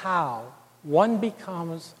that is how one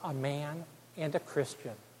becomes a man and a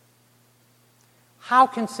Christian. How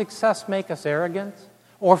can success make us arrogant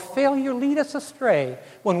or failure lead us astray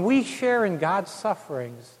when we share in God's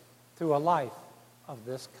sufferings through a life of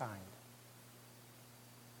this kind?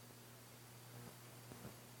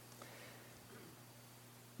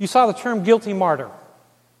 You saw the term guilty martyr.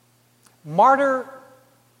 Martyr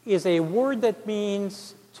is a word that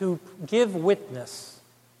means to give witness.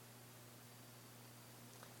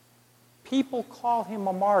 People call him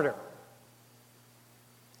a martyr.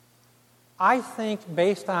 I think,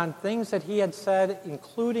 based on things that he had said,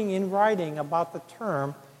 including in writing about the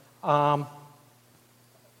term, talk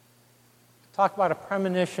about a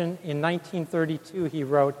premonition in 1932, he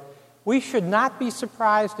wrote, "We should not be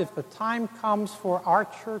surprised if the time comes for our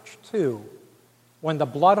church too, when the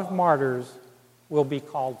blood of martyrs will be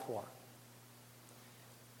called for.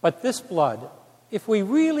 But this blood, if we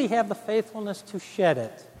really have the faithfulness to shed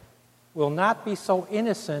it, will not be so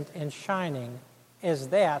innocent and shining as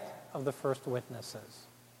that of the first witnesses.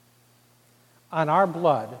 On our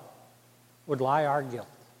blood would lie our guilt,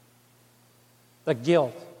 the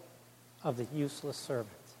guilt of the useless servant."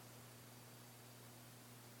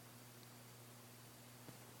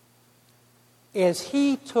 As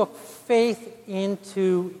he took faith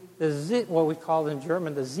into what we call in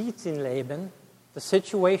German the Sitzenleben, the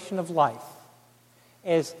situation of life,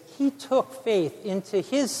 as he took faith into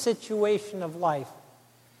his situation of life,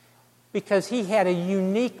 because he had a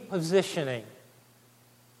unique positioning,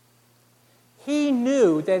 he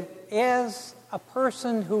knew that as a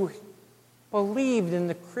person who believed in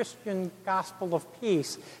the Christian gospel of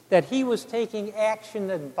peace, that he was taking action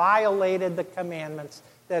that violated the commandments,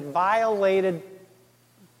 that violated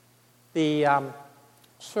the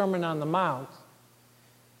Sermon on the Mount,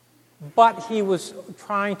 but he was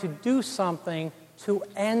trying to do something to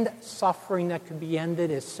end suffering that could be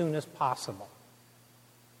ended as soon as possible,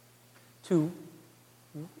 to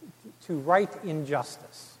right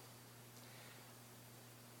injustice.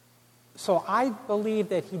 So I believe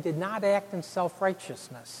that he did not act in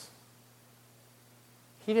self-righteousness.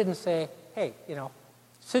 He didn't say, hey,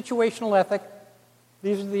 situational ethic,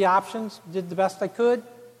 these are the options, did the best I could,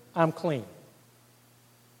 I'm clean.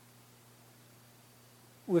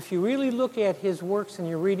 If you really look at his works and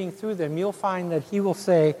you're reading through them, you'll find that he will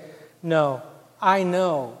say, no, I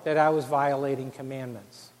know that I was violating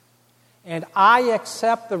commandments. And I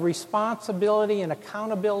accept the responsibility and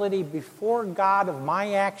accountability before God of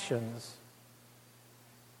my actions,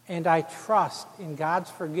 and I trust in God's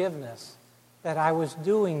forgiveness that I was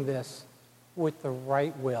doing this with the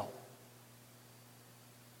right will.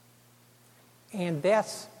 And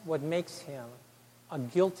that's what makes him a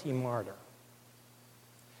guilty martyr,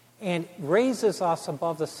 and raises us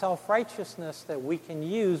above the self-righteousness that we can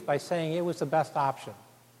use by saying it was the best option.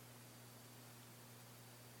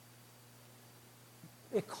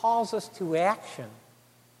 It calls us to action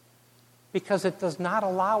because it does not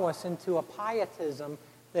allow us into a pietism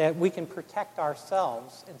that we can protect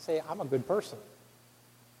ourselves and say, I'm a good person.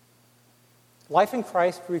 Life in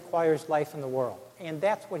Christ requires life in the world, and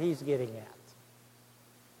that's what he's getting at.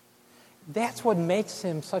 That's what makes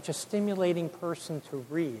him such a stimulating person to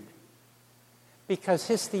read, because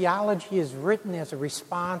his theology is written as a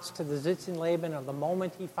response to the Sitzenleben of the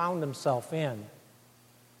moment he found himself in.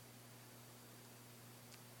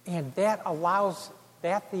 And that allows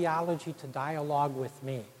that theology to dialogue with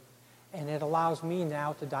me. And it allows me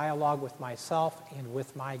now to dialogue with myself and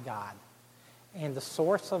with my God. And the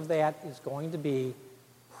source of that is going to be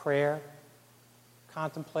prayer,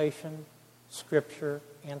 contemplation, Scripture,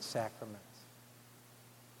 and sacraments.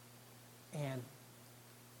 And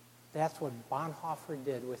that's what Bonhoeffer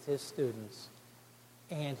did with his students.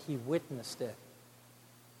 And he witnessed it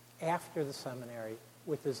after the seminary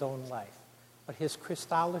with his own life. But his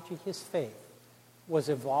Christology, his faith, was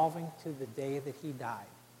evolving to the day that he died.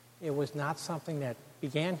 It was not something that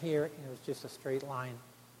began here and it was just a straight line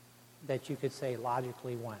that you could say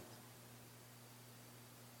logically went.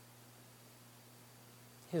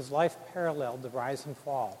 His life paralleled the rise and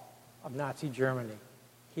fall of Nazi Germany.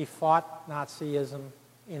 He fought Nazism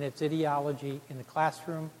in its ideology in the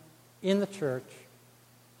classroom, in the church,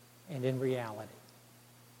 and in reality.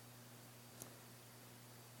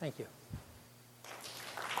 Thank you.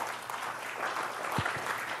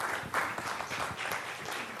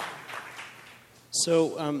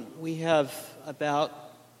 So we have about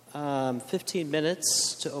 15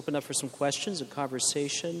 minutes to open up for some questions and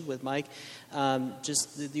conversation with Mike.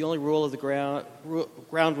 Just the only rule of the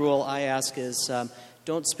ground rule I ask is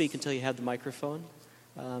don't speak until you have the microphone,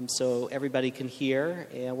 so everybody can hear.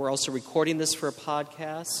 And we're also recording this for a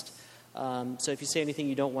podcast. So if you say anything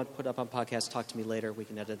you don't want put up on podcast, talk to me later. We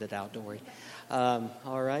can edit it out. Don't worry.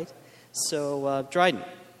 All right. So Dryden.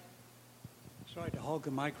 Sorry to hog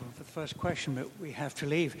the microphone for the first question, but we have to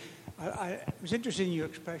leave. I was interested in your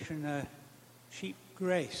expression, cheap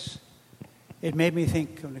grace. It made me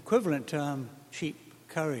think of an equivalent term, cheap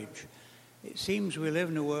courage. It seems we live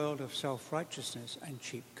in a world of self-righteousness and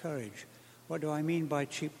cheap courage. What do I mean by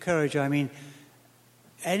cheap courage? I mean,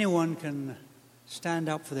 anyone can stand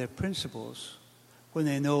up for their principles when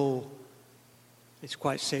they know it's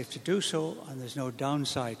quite safe to do so and there's no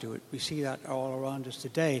downside to it. We see that all around us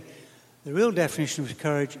today. The real definition of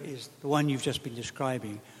courage is the one you've just been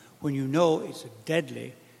describing, when you know it's a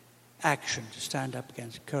deadly action to stand up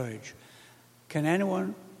against courage. Can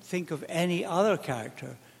anyone think of any other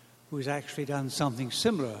character who's actually done something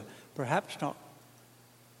similar, perhaps not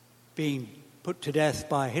being put to death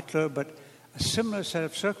by Hitler, but a similar set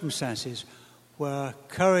of circumstances where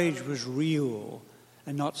courage was real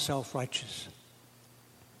and not self-righteous?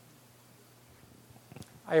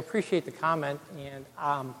 I appreciate the comment, and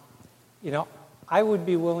I would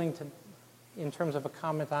be willing to, in terms of a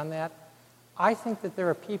comment on that, I think that there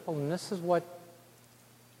are people, and this is what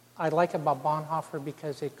I like about Bonhoeffer,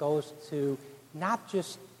 because it goes to not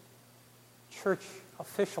just church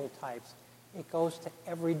official types, it goes to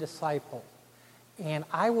every disciple. And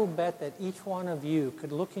I will bet that each one of you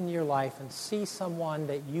could look in your life and see someone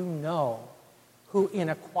that you know who, in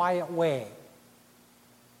a quiet way,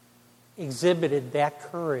 exhibited that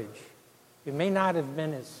courage. It may not have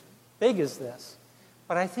been as big as this,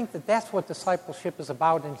 but I think that that's what discipleship is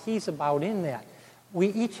about, and he's about in that. We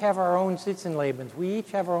each have our own Sitzenlebens. We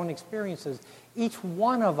each have our own experiences. Each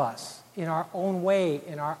one of us, in our own way,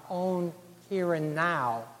 in our own here and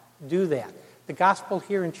now, do that. The gospel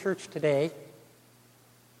here in church today,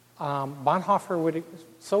 Bonhoeffer would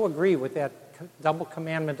so agree with that double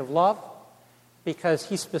commandment of love, because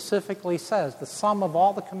he specifically says the sum of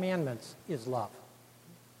all the commandments is love.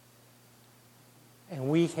 And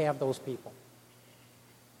we have those people.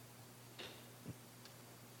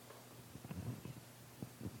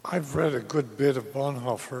 I've read a good bit of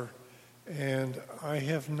Bonhoeffer, and I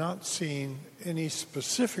have not seen any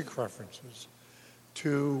specific references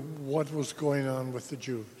to what was going on with the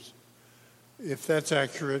Jews. If that's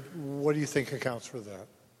accurate, what do you think accounts for that?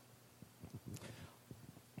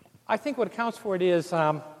 I think what accounts for it is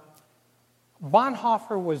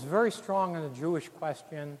Bonhoeffer was very strong on the Jewish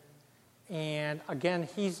question, and again,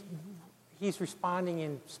 he's responding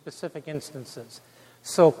in specific instances.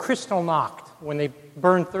 So Kristallnacht, when they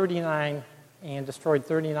burned 39 and destroyed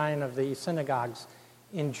 39 of the synagogues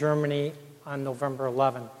in Germany on November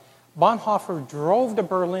 11, Bonhoeffer drove to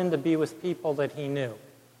Berlin to be with people that he knew.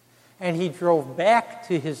 And he drove back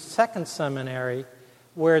to his second seminary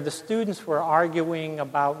where the students were arguing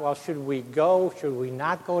about, well, should we go, should we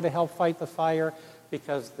not go to help fight the fire,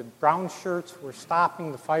 because the brown shirts were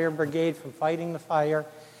stopping the fire brigade from fighting the fire.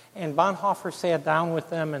 And Bonhoeffer sat down with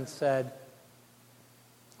them and said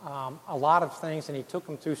a lot of things, and he took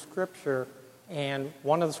them through Scripture. And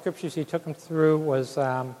one of the scriptures he took them through was,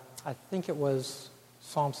 I think it was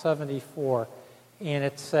Psalm 74. And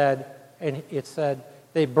it said,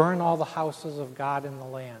 they burn all the houses of God in the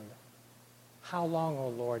land. How long, O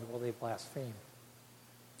Lord, will they blaspheme?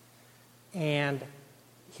 And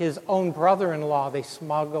his own brother-in-law, they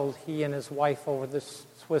smuggled he and his wife over the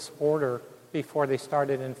Swiss border before they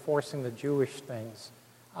started enforcing the Jewish things,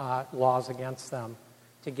 laws against them,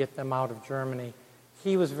 to get them out of Germany.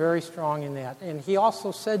 He was very strong in that. And he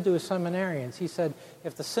also said to his seminarians, he said,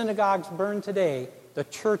 if the synagogues burn today, the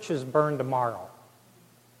churches burn tomorrow.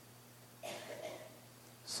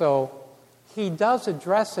 So he does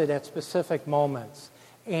address it at specific moments.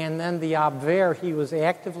 And then the Abwehr, he was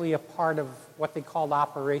actively a part of what they called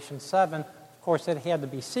Operation 7. Of course, it had to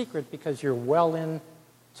be secret because you're well into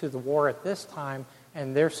the war at this time,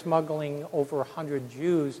 and they're smuggling over 100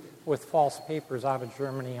 Jews with false papers out of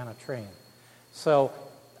Germany on a train. So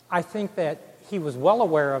I think that he was well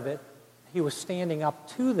aware of it. He was standing up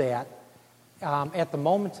to that at the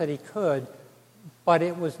moments that he could, but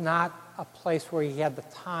it was not a place where he had the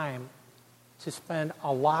time to spend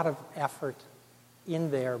a lot of effort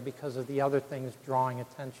in there because of the other things drawing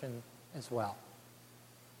attention as well.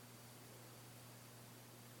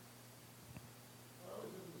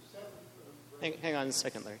 Hang on a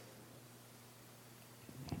second, Larry.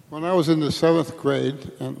 When I was in the 7th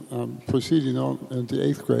grade and proceeding on into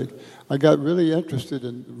 8th grade, I got really interested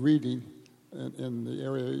in reading in the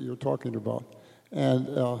area you're talking about. And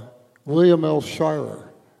William L. Shirer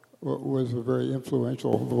was a very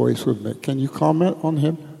influential voice with me. Can you comment on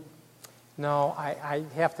him? No, I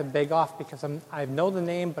have to beg off because I know the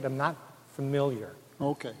name, but I'm not familiar.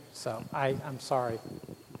 Okay. So I'm sorry.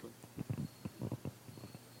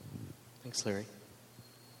 Thanks, Larry.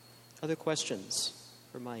 Other questions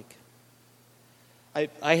for Mike?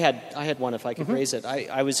 I had one, if I could raise it.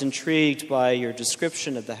 I was intrigued by your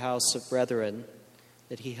description of the House of Brethren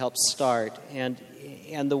that he helped start, and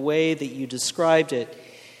the way that you described it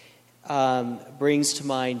brings to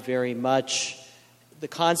mind very much the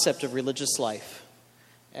concept of religious life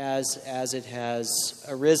as it has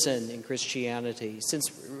arisen in Christianity since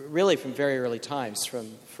really from very early times,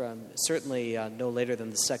 from certainly no later than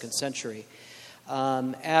the 2nd century,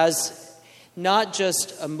 as not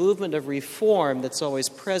just a movement of reform that's always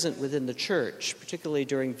present within the church, particularly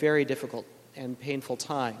during very difficult and painful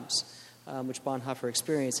times, which Bonhoeffer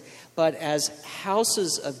experienced, but as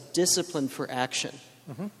houses of discipline for action.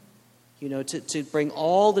 Mm-hmm. You know, to bring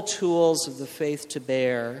all the tools of the faith to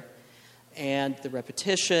bear and the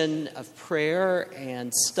repetition of prayer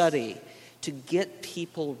and study to get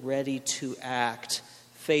people ready to act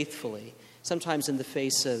faithfully, sometimes in the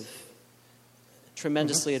face of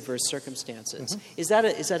tremendously adverse circumstances. Is that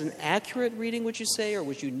an accurate reading, would you say, or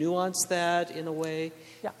would you nuance that in a way?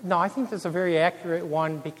 Yeah, no, I think that's a very accurate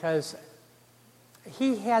one because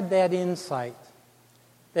he had that insight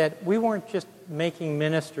that we weren't just making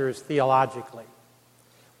ministers theologically.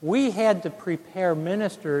 We had to prepare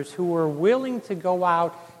ministers who were willing to go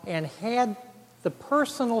out and had the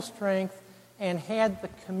personal strength and had the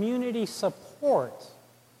community support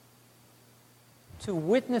to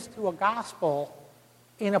witness to a gospel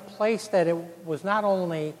in a place that it was not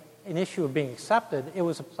only an issue of being accepted, it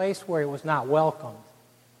was a place where it was not welcomed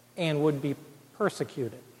and would be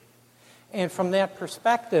persecuted. And from that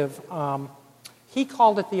perspective, he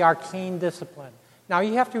called it the arcane discipline. Now,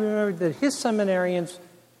 you have to remember that his seminarians,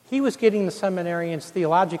 he was getting the seminarians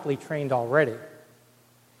theologically trained already.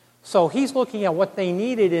 So he's looking at what they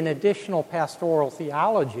needed in additional pastoral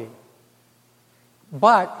theology.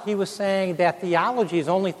 But he was saying that theology is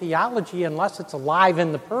only theology unless it's alive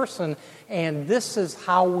in the person, and this is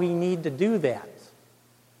how we need to do that.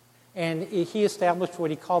 And he established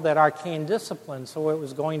what he called that arcane discipline. So it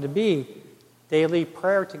was going to be daily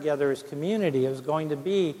prayer together as community. It was going to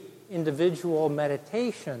be individual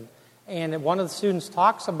meditation. And one of the students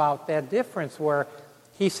talks about that difference where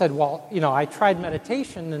he said, well, you know, I tried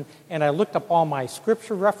meditation and I looked up all my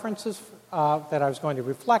scripture references that I was going to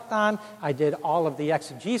reflect on. I did all of the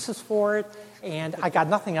exegesis for it, and I got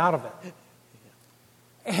nothing out of it.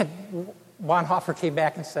 And Bonhoeffer came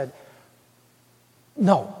back and said,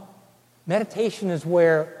 no, meditation is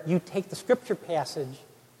where you take the scripture passage,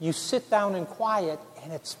 you sit down in quiet,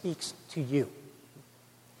 and it speaks to you.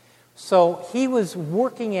 So he was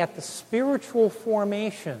working at the spiritual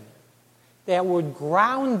formation that would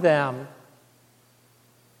ground them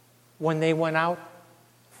when they went out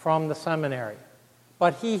from the seminary.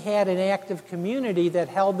 But he had an active community that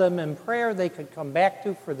held them in prayer they could come back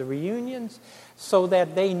to for the reunions so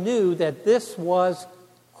that they knew that this was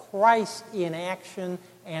Christ in action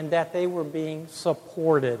and that they were being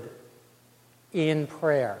supported in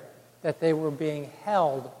prayer, that they were being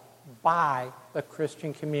held by the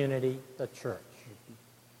Christian community, the church.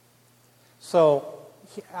 So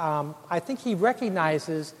I think he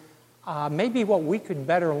recognizes maybe what we could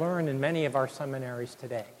better learn in many of our seminaries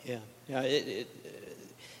today. Yeah. A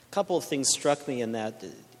couple of things struck me in that.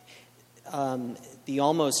 The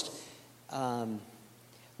almost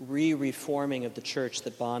re-reforming of the church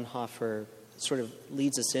that Bonhoeffer sort of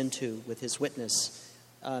leads us into with his witness.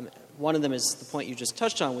 One of them is the point you just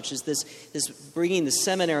touched on, which is this bringing the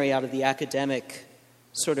seminary out of the academic,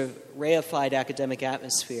 sort of reified academic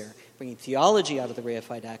atmosphere, bringing theology out of the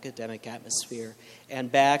reified academic atmosphere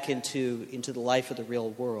and back into the life of the real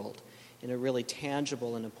world in a really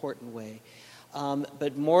tangible and important way.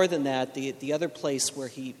 But more than that, the other place where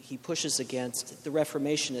he pushes against the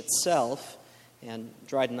Reformation itself, and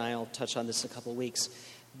Dryden and I will touch on this in a couple of weeks,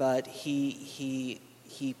 but he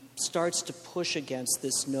starts to push against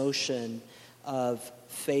this notion of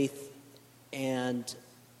faith and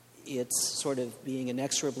it's sort of being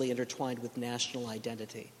inexorably intertwined with national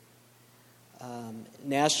identity.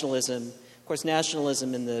 Nationalism, of course,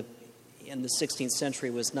 nationalism in the 16th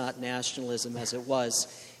century was not nationalism as it was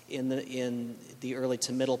in the early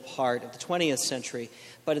to middle part of the 20th century.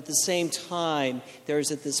 But at the same time, there's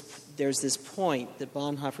this point that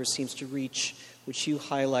Bonhoeffer seems to reach, which you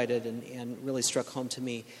highlighted and really struck home to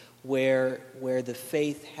me, where the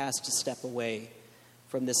faith has to step away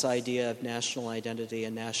from this idea of national identity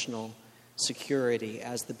and national security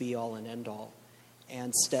as the be-all and end-all,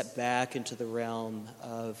 and step back into the realm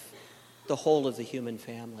of the whole of the human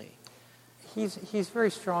family. He's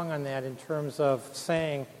very strong on that in terms of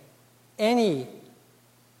saying any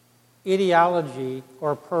ideology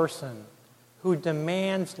or person who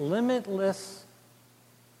demands limitless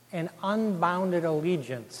and unbounded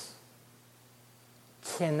allegiance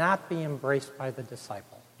cannot be embraced by the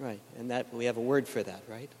disciple. Right, and that we have a word for that,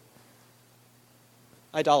 right?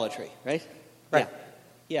 Idolatry, right? Right.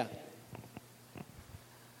 Yeah.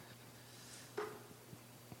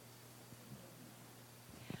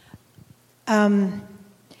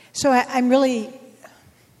 So I'm really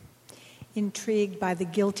intrigued by the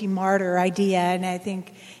guilty martyr idea, and I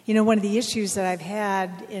think, one of the issues that I've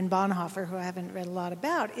had in Bonhoeffer, who I haven't read a lot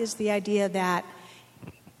about, is the idea that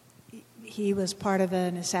he was part of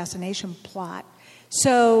an assassination plot.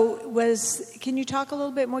 So can you talk a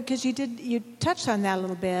little bit more, because you touched on that a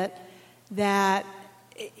little bit, that,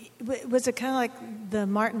 was it kind of like the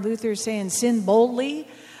Martin Luther saying, sin boldly?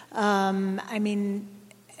 I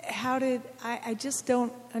just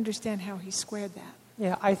don't understand how he squared that.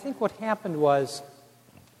 Yeah, I think what happened was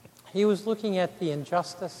he was looking at the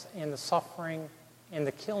injustice and the suffering and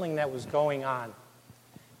the killing that was going on.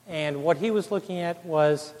 And what he was looking at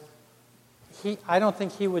was, I don't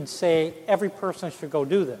think he would say every person should go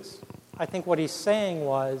do this. I think what he's saying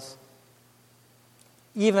was,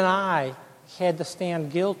 even I had to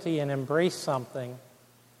stand guilty and embrace something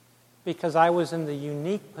because I was in the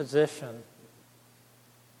unique position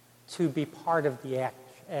to be part of the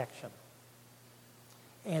action.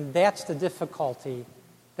 And that's the difficulty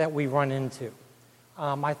that we run into.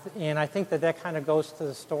 And I think that kind of goes to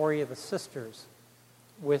the story of the sisters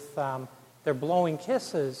with their blowing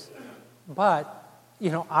kisses. But,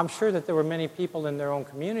 I'm sure that there were many people in their own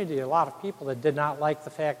community, a lot of people that did not like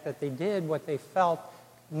the fact that they did what they felt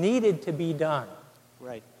needed to be done.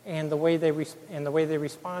 Right. And the way they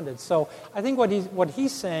responded. So I think what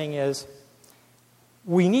he's saying is,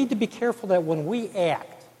 we need to be careful that when we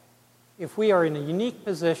act, if we are in a unique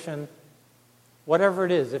position, whatever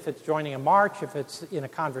it is, if it's joining a march, if it's in a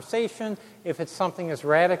conversation, if it's something as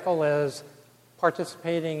radical as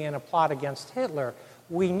participating in a plot against Hitler,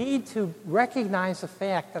 we need to recognize the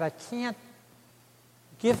fact that I can't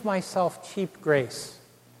give myself cheap grace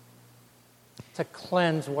to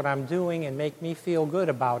cleanse what I'm doing and make me feel good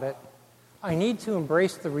about it. I need to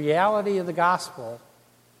embrace the reality of the gospel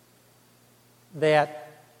that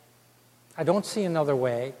I don't see another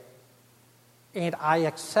way, and I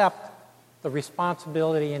accept the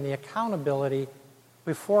responsibility and the accountability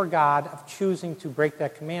before God of choosing to break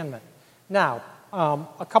that commandment. Now,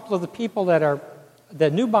 a couple of the people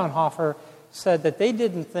that knew Bonhoeffer said that they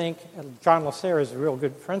didn't think, and John Lasserre is a real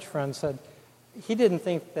good French friend, said he didn't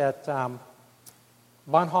think that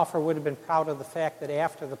Bonhoeffer would have been proud of the fact that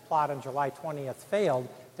after the plot on July 20th failed,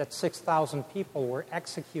 that 6,000 people were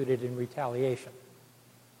executed in retaliation.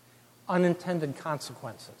 Unintended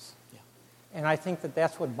consequences. Yeah. And I think that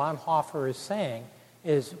that's what Bonhoeffer is saying,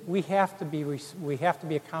 is we have to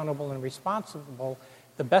be accountable and responsible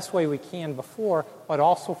the best way we can before, but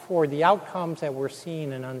also for the outcomes that we're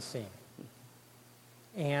seeing and unseen.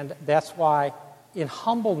 And that's why in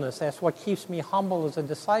humbleness, that's what keeps me humble as a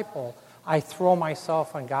disciple. I throw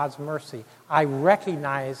myself on God's mercy. I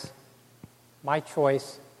recognize my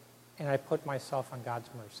choice, and I put myself on God's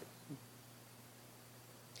mercy.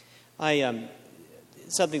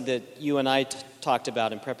 Something that you and I talked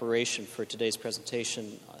about in preparation for today's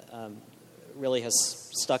presentation really has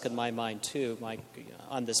stuck in my mind too, Mike,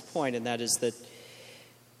 on this point, and that is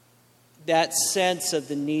that sense of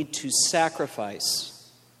the need to sacrifice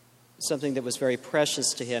something that was very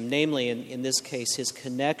precious to him, namely, in this case, his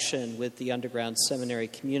connection with the underground seminary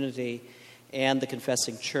community and the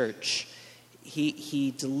confessing church.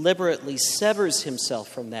 He deliberately severs himself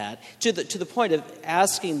from that to the point of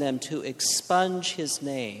asking them to expunge his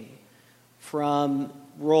name from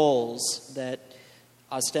roles that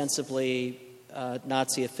ostensibly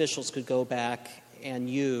Nazi officials could go back and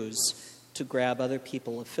use to grab other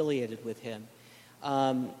people affiliated with him.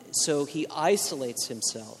 So he isolates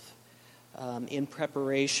himself in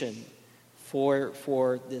preparation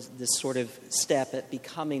for this sort of step at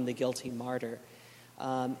becoming the guilty martyr.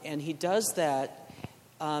 And he does that,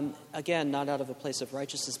 again, not out of a place of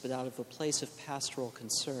righteousness, but out of a place of pastoral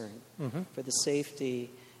concern for the safety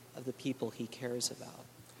of the people he cares about.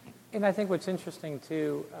 And I think what's interesting,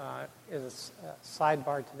 too, is a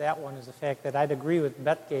sidebar to that one, is the fact that I'd agree with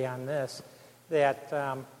Betke on this, that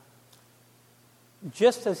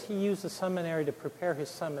just as he used the seminary to prepare his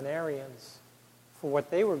seminarians for what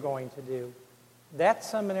they were going to do, that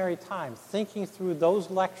seminary time, thinking through those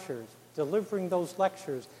lectures, delivering those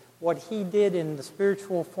lectures, what he did in the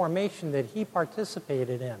spiritual formation that he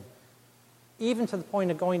participated in, even to the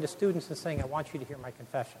point of going to students and saying, I want you to hear my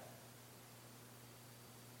confession.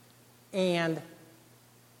 And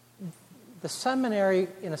the seminary,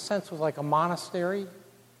 in a sense, was like a monastery.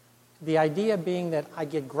 The idea being that I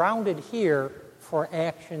get grounded here for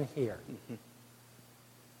action here.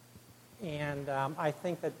 And I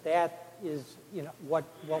think that is, what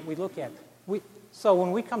we look at. So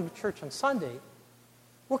when we come to church on Sunday,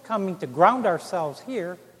 we're coming to ground ourselves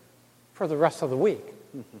here for the rest of the week.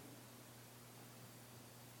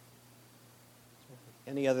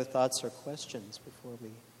 Any other thoughts or questions before we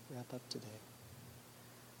wrap up today?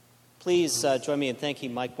 Please join me in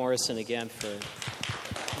thanking Mike Morison again for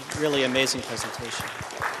a really amazing presentation.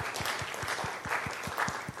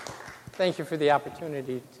 Thank you for the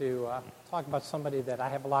opportunity to talk about somebody that I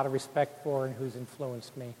have a lot of respect for and who's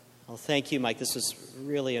influenced me. Well, thank you, Mike. This was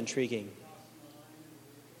really intriguing.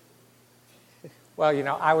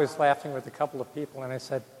 Well, I was laughing with a couple of people, and I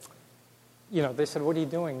said, they said, what are you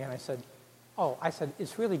doing? And I said,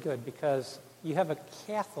 it's really good because you have a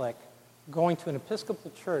Catholic going to an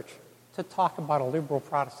Episcopal church to talk about a liberal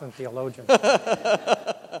Protestant theologian.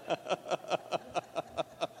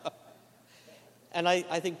 And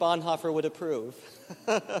I think Bonhoeffer would approve.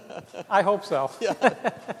 I hope so. Yeah.